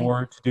 This has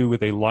more to do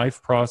with a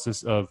life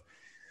process of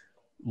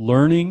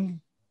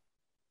learning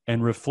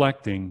and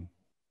reflecting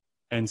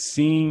and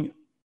seeing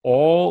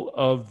all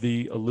of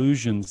the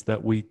illusions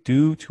that we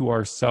do to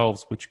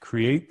ourselves, which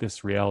create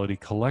this reality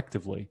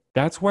collectively.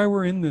 That's why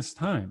we're in this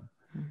time.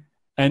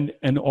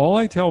 And all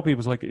I tell people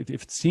is, like,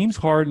 if it seems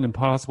hard and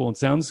impossible and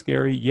sounds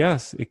scary,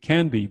 yes, it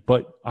can be.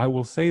 But I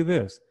will say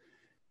this: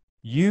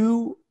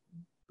 you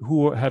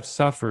who have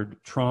suffered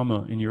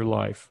trauma in your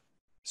life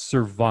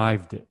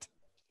survived it.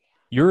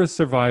 You're a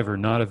survivor,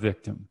 not a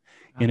victim.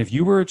 And if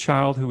you were a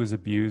child who was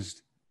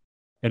abused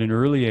at an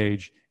early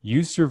age,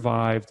 you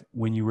survived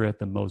when you were at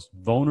the most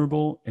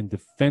vulnerable and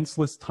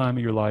defenseless time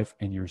of your life,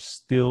 and you're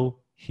still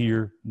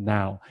here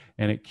now.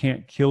 And it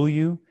can't kill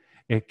you.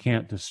 It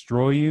can't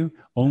destroy you.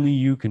 Only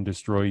you can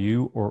destroy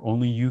you, or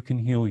only you can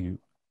heal you.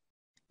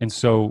 And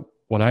so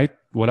what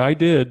I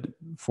did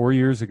 4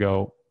 years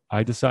ago,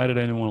 I decided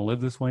I didn't want to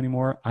live this way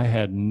anymore. I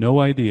had no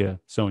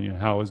idea, Sonia,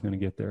 how I was going to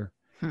get there.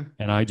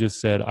 And I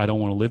just said, I don't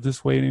want to live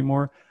this way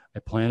anymore. I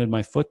planted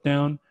my foot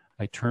down.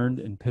 I turned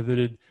and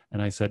pivoted, and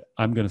I said,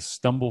 I'm going to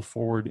stumble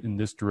forward in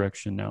this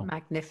direction now.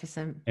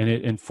 Magnificent.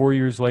 And 4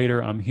 years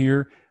later, I'm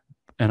here.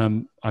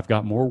 And I've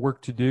got more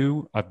work to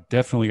do. I've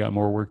definitely got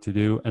more work to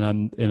do.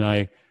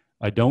 And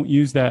I don't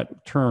use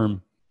that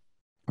term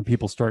when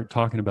people start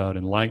talking about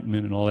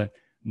enlightenment and all that.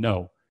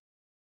 No.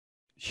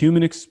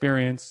 Human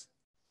experience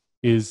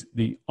is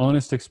the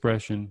honest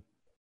expression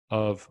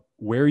of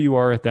where you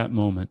are at that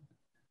moment.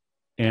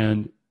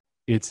 And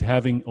it's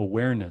having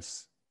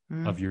awareness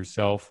of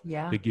yourself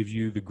that gives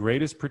you the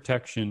greatest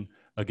protection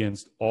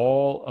against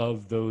all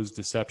of those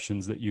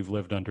deceptions that you've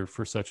lived under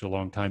for such a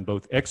long time,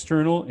 both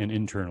external and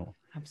internal.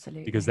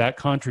 Absolutely. Because that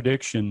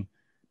contradiction,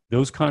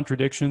 those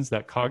contradictions,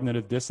 that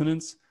cognitive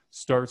dissonance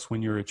starts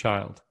when you're a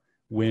child.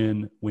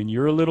 When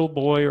you're a little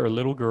boy or a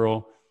little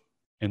girl,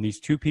 and these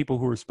two people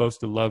who are supposed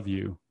to love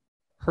you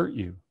hurt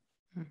you,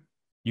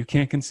 you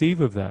can't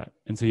conceive of that.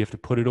 And so you have to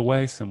put it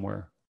away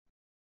somewhere.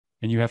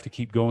 And you have to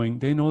keep going.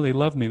 They know they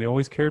love me. They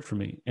always cared for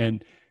me.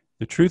 And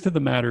the truth of the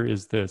matter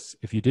is this: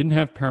 if you didn't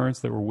have parents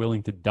that were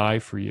willing to die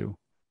for you,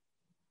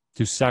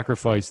 to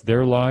sacrifice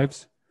their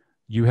lives,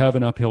 you have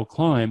an uphill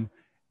climb,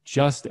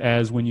 just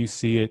as when you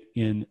see it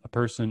in a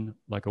person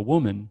like a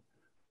woman.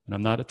 And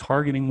I'm not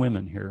targeting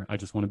women here. I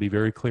just want to be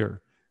very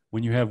clear.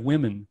 When you have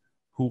women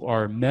who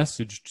are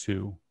messaged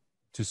to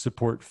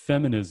support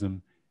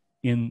feminism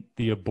in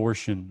the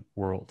abortion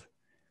world.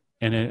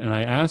 And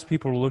I ask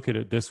people to look at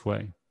it this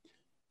way.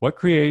 What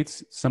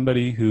creates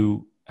somebody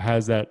who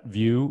has that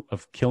view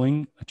of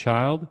killing a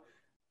child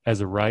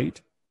as a right,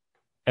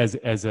 as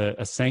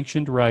a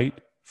sanctioned right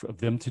of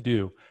them to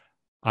do?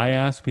 I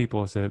ask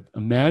people, I said,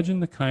 imagine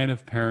the kind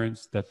of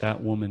parents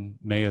that woman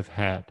may have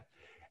had,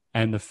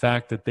 and the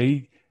fact that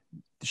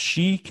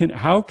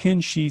how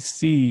can she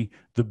see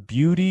the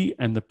beauty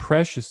and the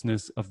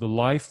preciousness of the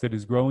life that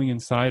is growing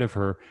inside of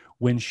her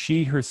when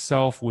she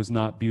herself was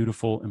not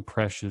beautiful and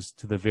precious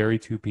to the very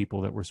two people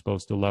that were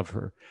supposed to love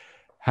her?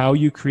 How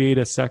you create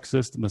a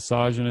sexist,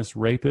 misogynist,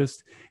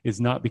 rapist is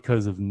not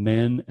because of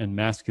men and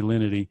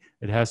masculinity.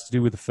 It has to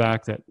do with the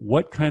fact that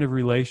what kind of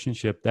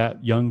relationship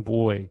that young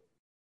boy,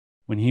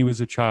 when he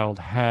was a child,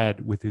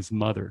 had with his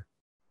mother.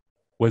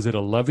 Was it a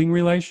loving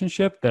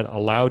relationship that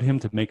allowed him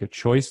to make a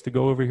choice to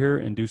go over here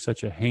and do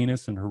such a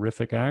heinous and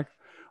horrific act?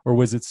 Or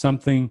was it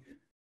something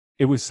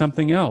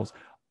else?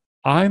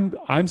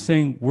 I'm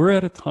saying we're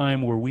at a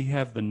time where we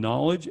have the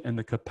knowledge and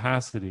the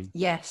capacity.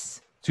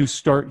 Yes. To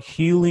start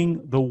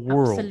healing the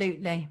world.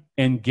 Absolutely.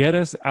 And get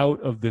us out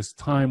of this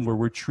time where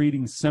we're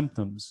treating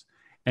symptoms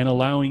and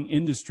allowing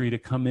industry to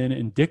come in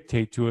and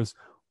dictate to us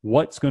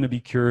what's going to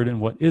be cured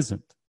and what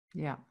isn't.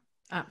 Yeah,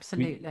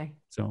 absolutely.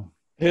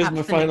 Here's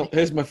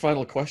my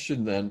final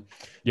question then.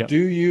 Yeah.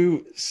 Do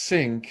you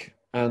sync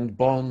and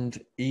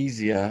bond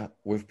easier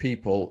with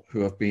people who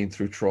have been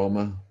through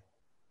trauma?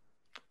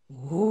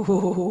 Ooh,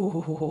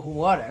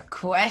 what a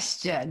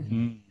question.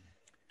 Mm-hmm.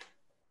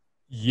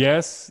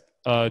 Yes.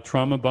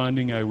 Trauma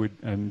bonding,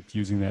 I'm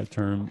using that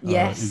term,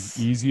 yes. is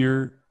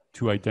easier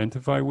to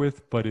identify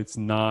with, but it's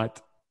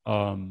not,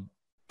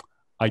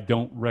 I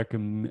don't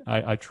recommend,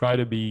 I try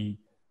to be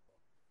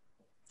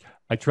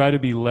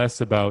less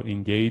about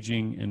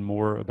engaging and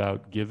more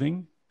about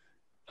giving,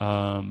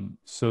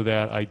 so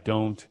that I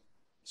don't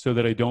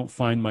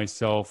find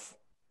myself,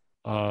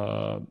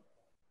 in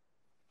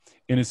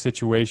a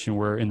situation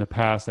where in the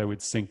past I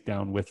would sink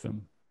down with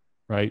them,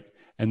 right?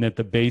 And that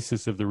the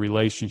basis of the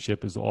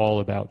relationship is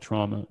all about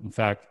trauma. In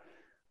fact,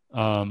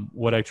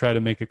 what I try to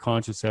make a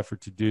conscious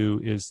effort to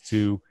do is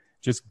to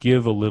just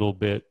give a little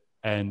bit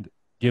and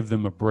give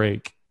them a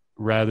break,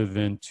 rather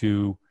than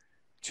to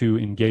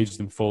engage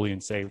them fully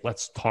and say,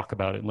 let's talk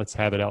about it and let's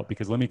have it out.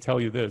 Because let me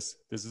tell you this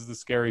is the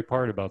scary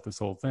part about this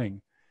whole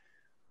thing.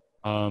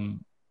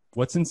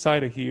 What's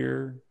inside of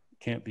here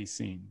can't be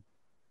seen.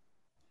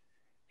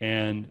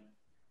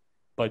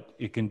 But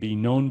it can be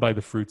known by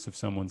the fruits of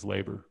someone's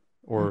labor,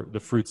 or the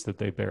fruits that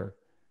they bear,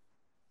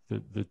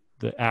 the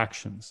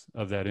actions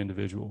of that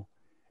individual.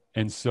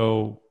 And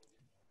so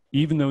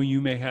even though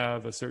you may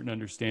have a certain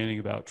understanding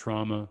about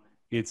trauma,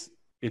 it's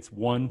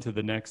one to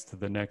the next, to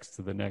the next,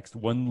 to the next,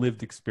 one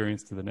lived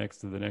experience to the next,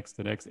 to the next,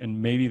 to the next.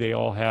 And maybe they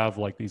all have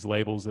like these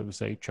labels that would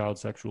say child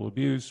sexual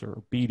abuse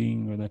or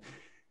beating, or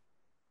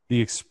the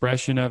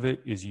expression of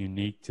it is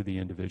unique to the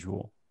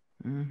individual.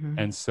 Mm-hmm.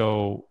 And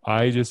so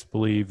I just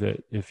believe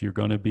that if you're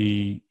going to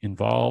be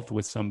involved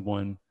with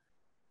someone,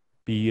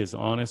 be as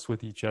honest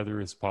with each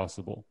other as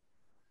possible.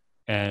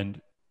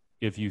 And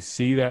if you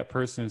see that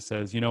person who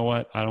says, you know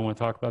what, I don't want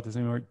to talk about this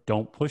anymore,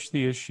 don't push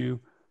the issue,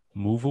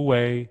 move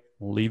away,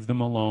 leave them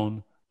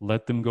alone,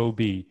 let them go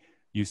be.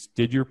 You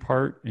did your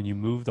part and you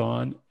moved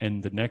on,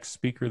 and the next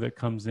speaker that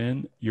comes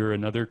in, you're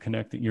another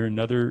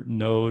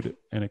node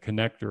and a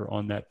connector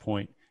on that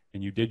point,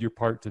 and you did your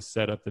part to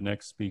set up the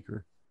next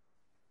speaker.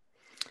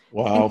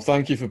 Wow,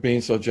 thank you for being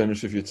so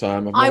generous with your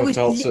time. I've never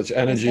felt such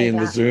energy in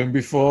the Zoom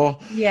before.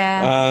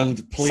 Yeah.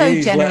 And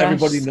please let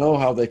everybody know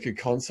how they could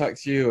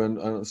contact you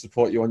and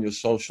support you on your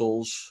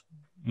socials.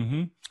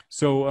 Mm-hmm.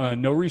 So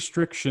No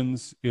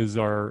Restrictions is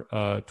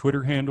our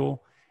Twitter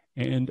handle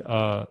and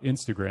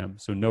Instagram.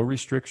 So No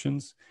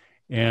Restrictions.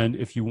 And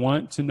if you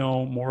want to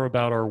know more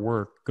about our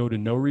work, go to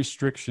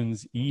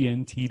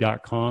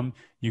norestrictionsent.com.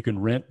 You can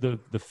rent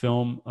the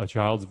film A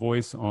Child's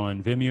Voice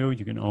on Vimeo.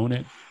 You can own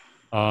it.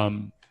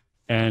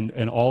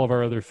 And all of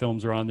our other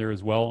films are on there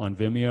as well, on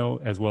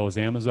Vimeo, as well as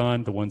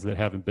Amazon, the ones that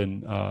haven't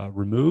been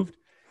removed.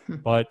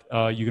 But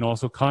you can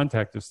also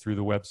contact us through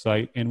the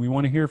website, and we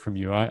want to hear from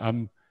you.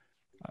 I'm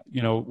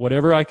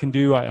whatever I can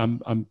do.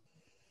 I'm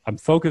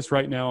focused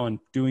right now on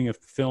doing a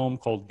film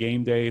called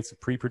Game Day. It's a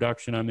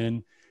pre-production I'm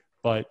in,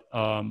 but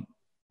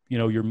you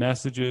know, your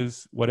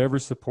messages, whatever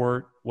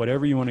support,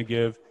 whatever you want to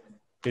give.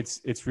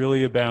 It's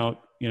really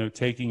about, you know,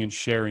 taking and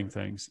sharing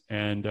things.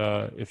 And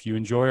if you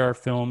enjoy our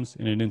films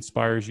and it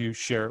inspires you,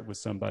 share it with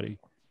somebody.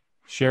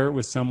 Share it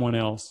with someone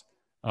else.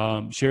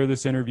 Share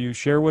this interview.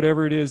 Share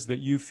whatever it is that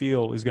you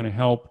feel is going to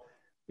help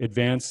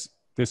advance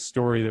this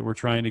story that we're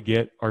trying to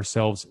get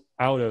ourselves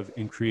out of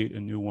and create a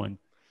new one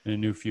and a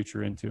new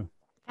future into.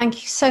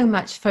 Thank you so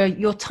much for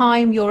your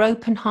time, your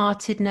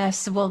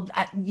open-heartedness, well,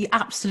 your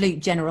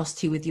absolute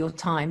generosity with your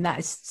time. That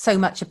is so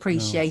much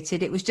appreciated.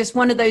 No. It was just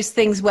one of those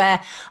things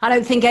where I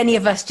don't think any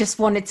of us just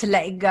wanted to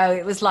let it go.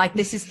 It was like,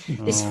 this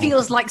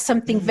feels like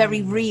something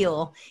very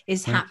real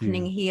is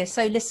happening here.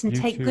 So listen,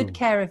 take good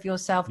care of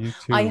yourself.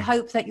 I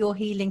hope that your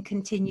healing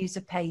continues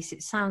apace.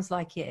 It sounds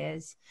like it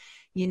is.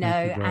 You know,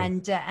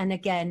 and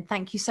again,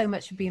 thank you so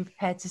much for being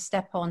prepared to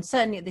step on,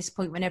 certainly at this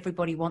point when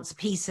everybody wants a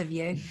piece of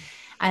you,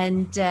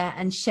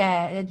 and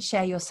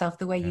share yourself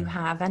the way you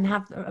have, and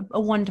have a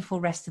wonderful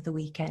rest of the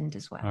weekend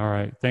as well. All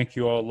right. Thank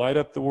you all. Light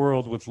up the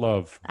world with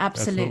love.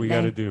 Absolutely. That's what we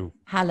got to do.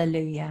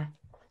 Hallelujah.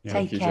 Yeah. Take care.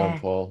 Thank you, John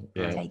Paul.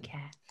 Yeah. Take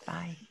care.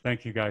 Bye.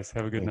 Thank you, guys.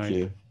 Have a good night.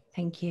 You.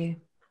 Thank you.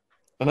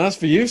 And as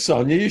for you,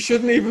 Sonia, you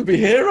shouldn't even be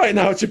here right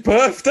now. It's your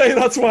birthday.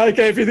 That's why I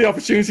gave you the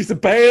opportunity to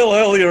bail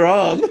earlier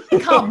on. You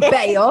can't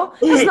bail.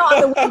 That's not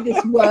the way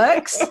this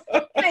works.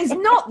 That is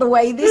not the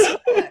way this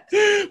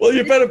works. Well,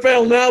 you better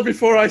bail now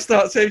before I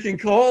start taking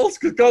calls,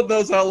 because God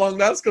knows how long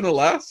that's going to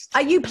last.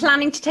 Are you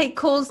planning to take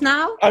calls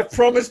now? I've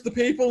promised the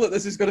people that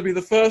this is going to be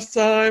the first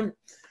time.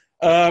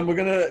 We're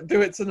going to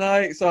do it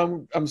tonight.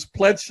 So I'm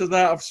pledged to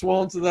that. I've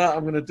sworn to that.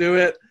 I'm going to do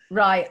it.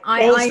 Right.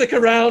 Don't stick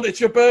around. It's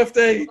your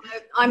birthday.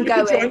 I'm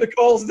going. Join the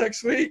calls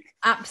next week.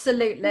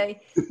 Absolutely.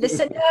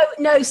 Listen,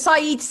 no.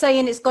 Saeed's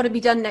saying it's got to be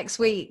done next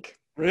week.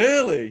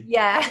 Really?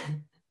 Yeah.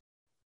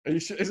 Are you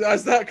sure?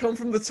 Has that come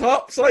from the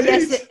top, Saeed?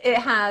 Yes, it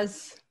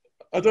has.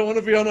 I don't want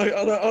to be on a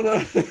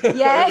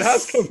Yes. It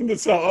has come from the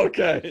top.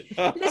 Okay.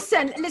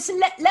 Listen.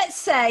 Let's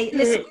say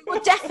we'll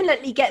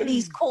definitely get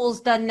these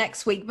calls done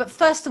next week. But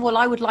first of all,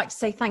 I would like to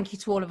say thank you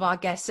to all of our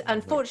guests.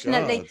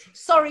 Unfortunately,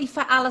 sorry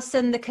for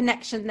Alison. The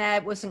connection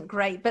there wasn't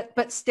great,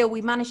 but still,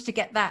 we managed to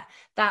get that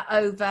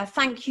over.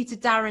 Thank you to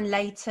Darren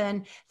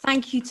Layton.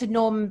 Thank you to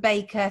Norman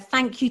Baker.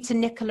 Thank you to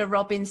Nicola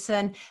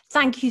Robinson.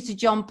 Thank you to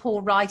John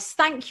Paul Rice.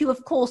 Thank you,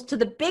 of course, to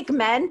the big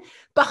men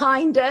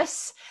behind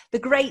us, the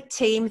great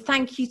team.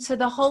 Thank you to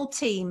the whole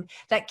team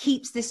that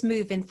keeps this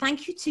moving.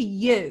 Thank you to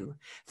you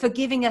for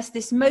giving us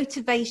this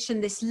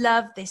motivation, this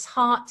love, this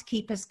heart to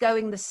keep us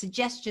going, the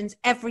suggestions,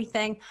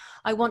 everything.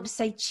 I want to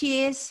say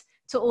cheers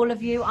to all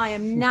of you. I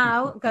am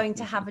now going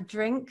to have a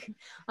drink.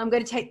 I'm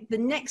going to take the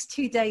next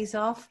 2 days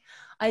off.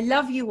 I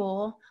love you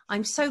all.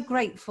 I'm so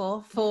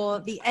grateful for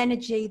the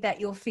energy that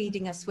you're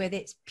feeding us with.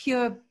 It's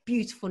pure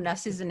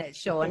beautifulness, isn't it,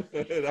 Shaun?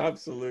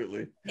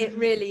 Absolutely. It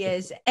really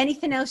is.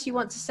 Anything else you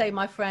want to say,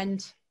 my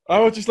friend? I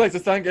would just like to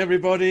thank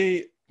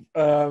everybody.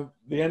 The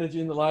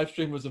energy in the live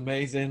stream was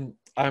amazing.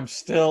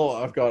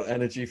 I've got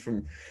energy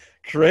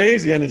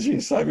crazy energy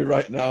inside me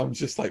right now. I'm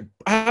just like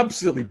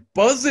absolutely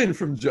buzzing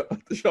from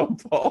Jean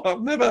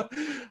Paul.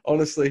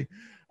 Honestly,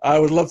 I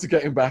would love to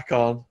get him back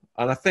on.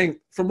 And I think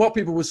from what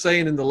people were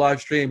saying in the live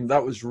stream,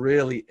 that was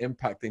really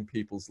impacting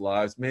people's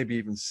lives, maybe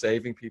even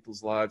saving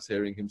people's lives,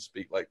 hearing him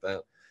speak like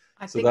that.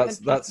 So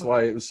that's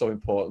why it was so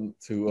important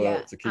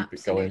to keep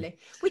it going.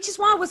 Which is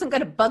why I wasn't going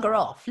to bugger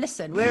off.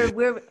 Listen,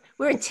 we're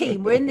a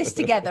team. We're in this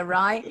together,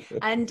 right?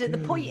 And the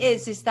point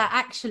is that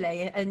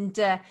actually, and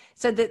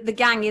so the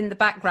gang in the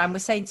background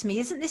was saying to me,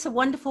 "Isn't this a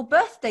wonderful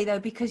birthday though?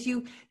 Because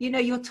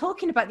you're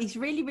talking about these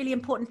really, really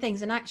important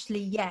things." And actually,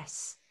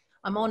 yes.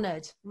 I'm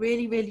honoured,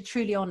 really, really,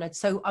 truly honoured.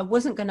 So I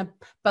wasn't going to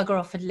bugger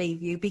off and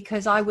leave you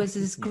because I was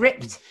as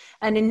gripped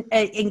and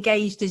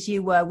engaged as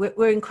you were.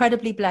 We're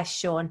incredibly blessed,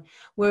 Shaun.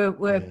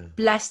 We're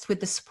blessed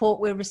with the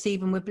support we're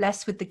receiving. We're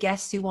blessed with the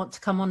guests who want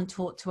to come on and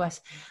talk to us.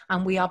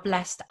 And we are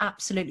blessed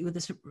absolutely with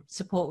the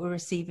support we're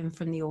receiving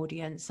from the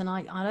audience. And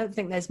I don't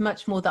think there's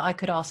much more that I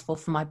could ask for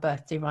my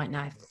birthday right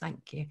now.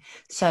 Thank you.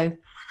 So...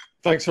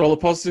 thanks for all the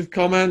positive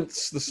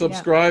comments, the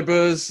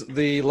subscribers,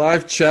 the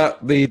live chat,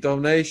 the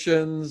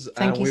donations.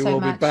 Thank you so much.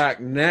 And we will be back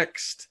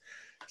next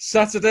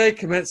Saturday,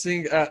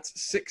 commencing at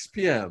 6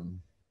 p.m.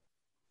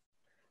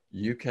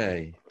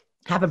 UK.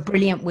 Have a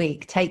brilliant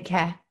week. Take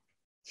care.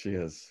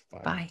 Cheers.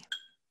 Bye. Bye.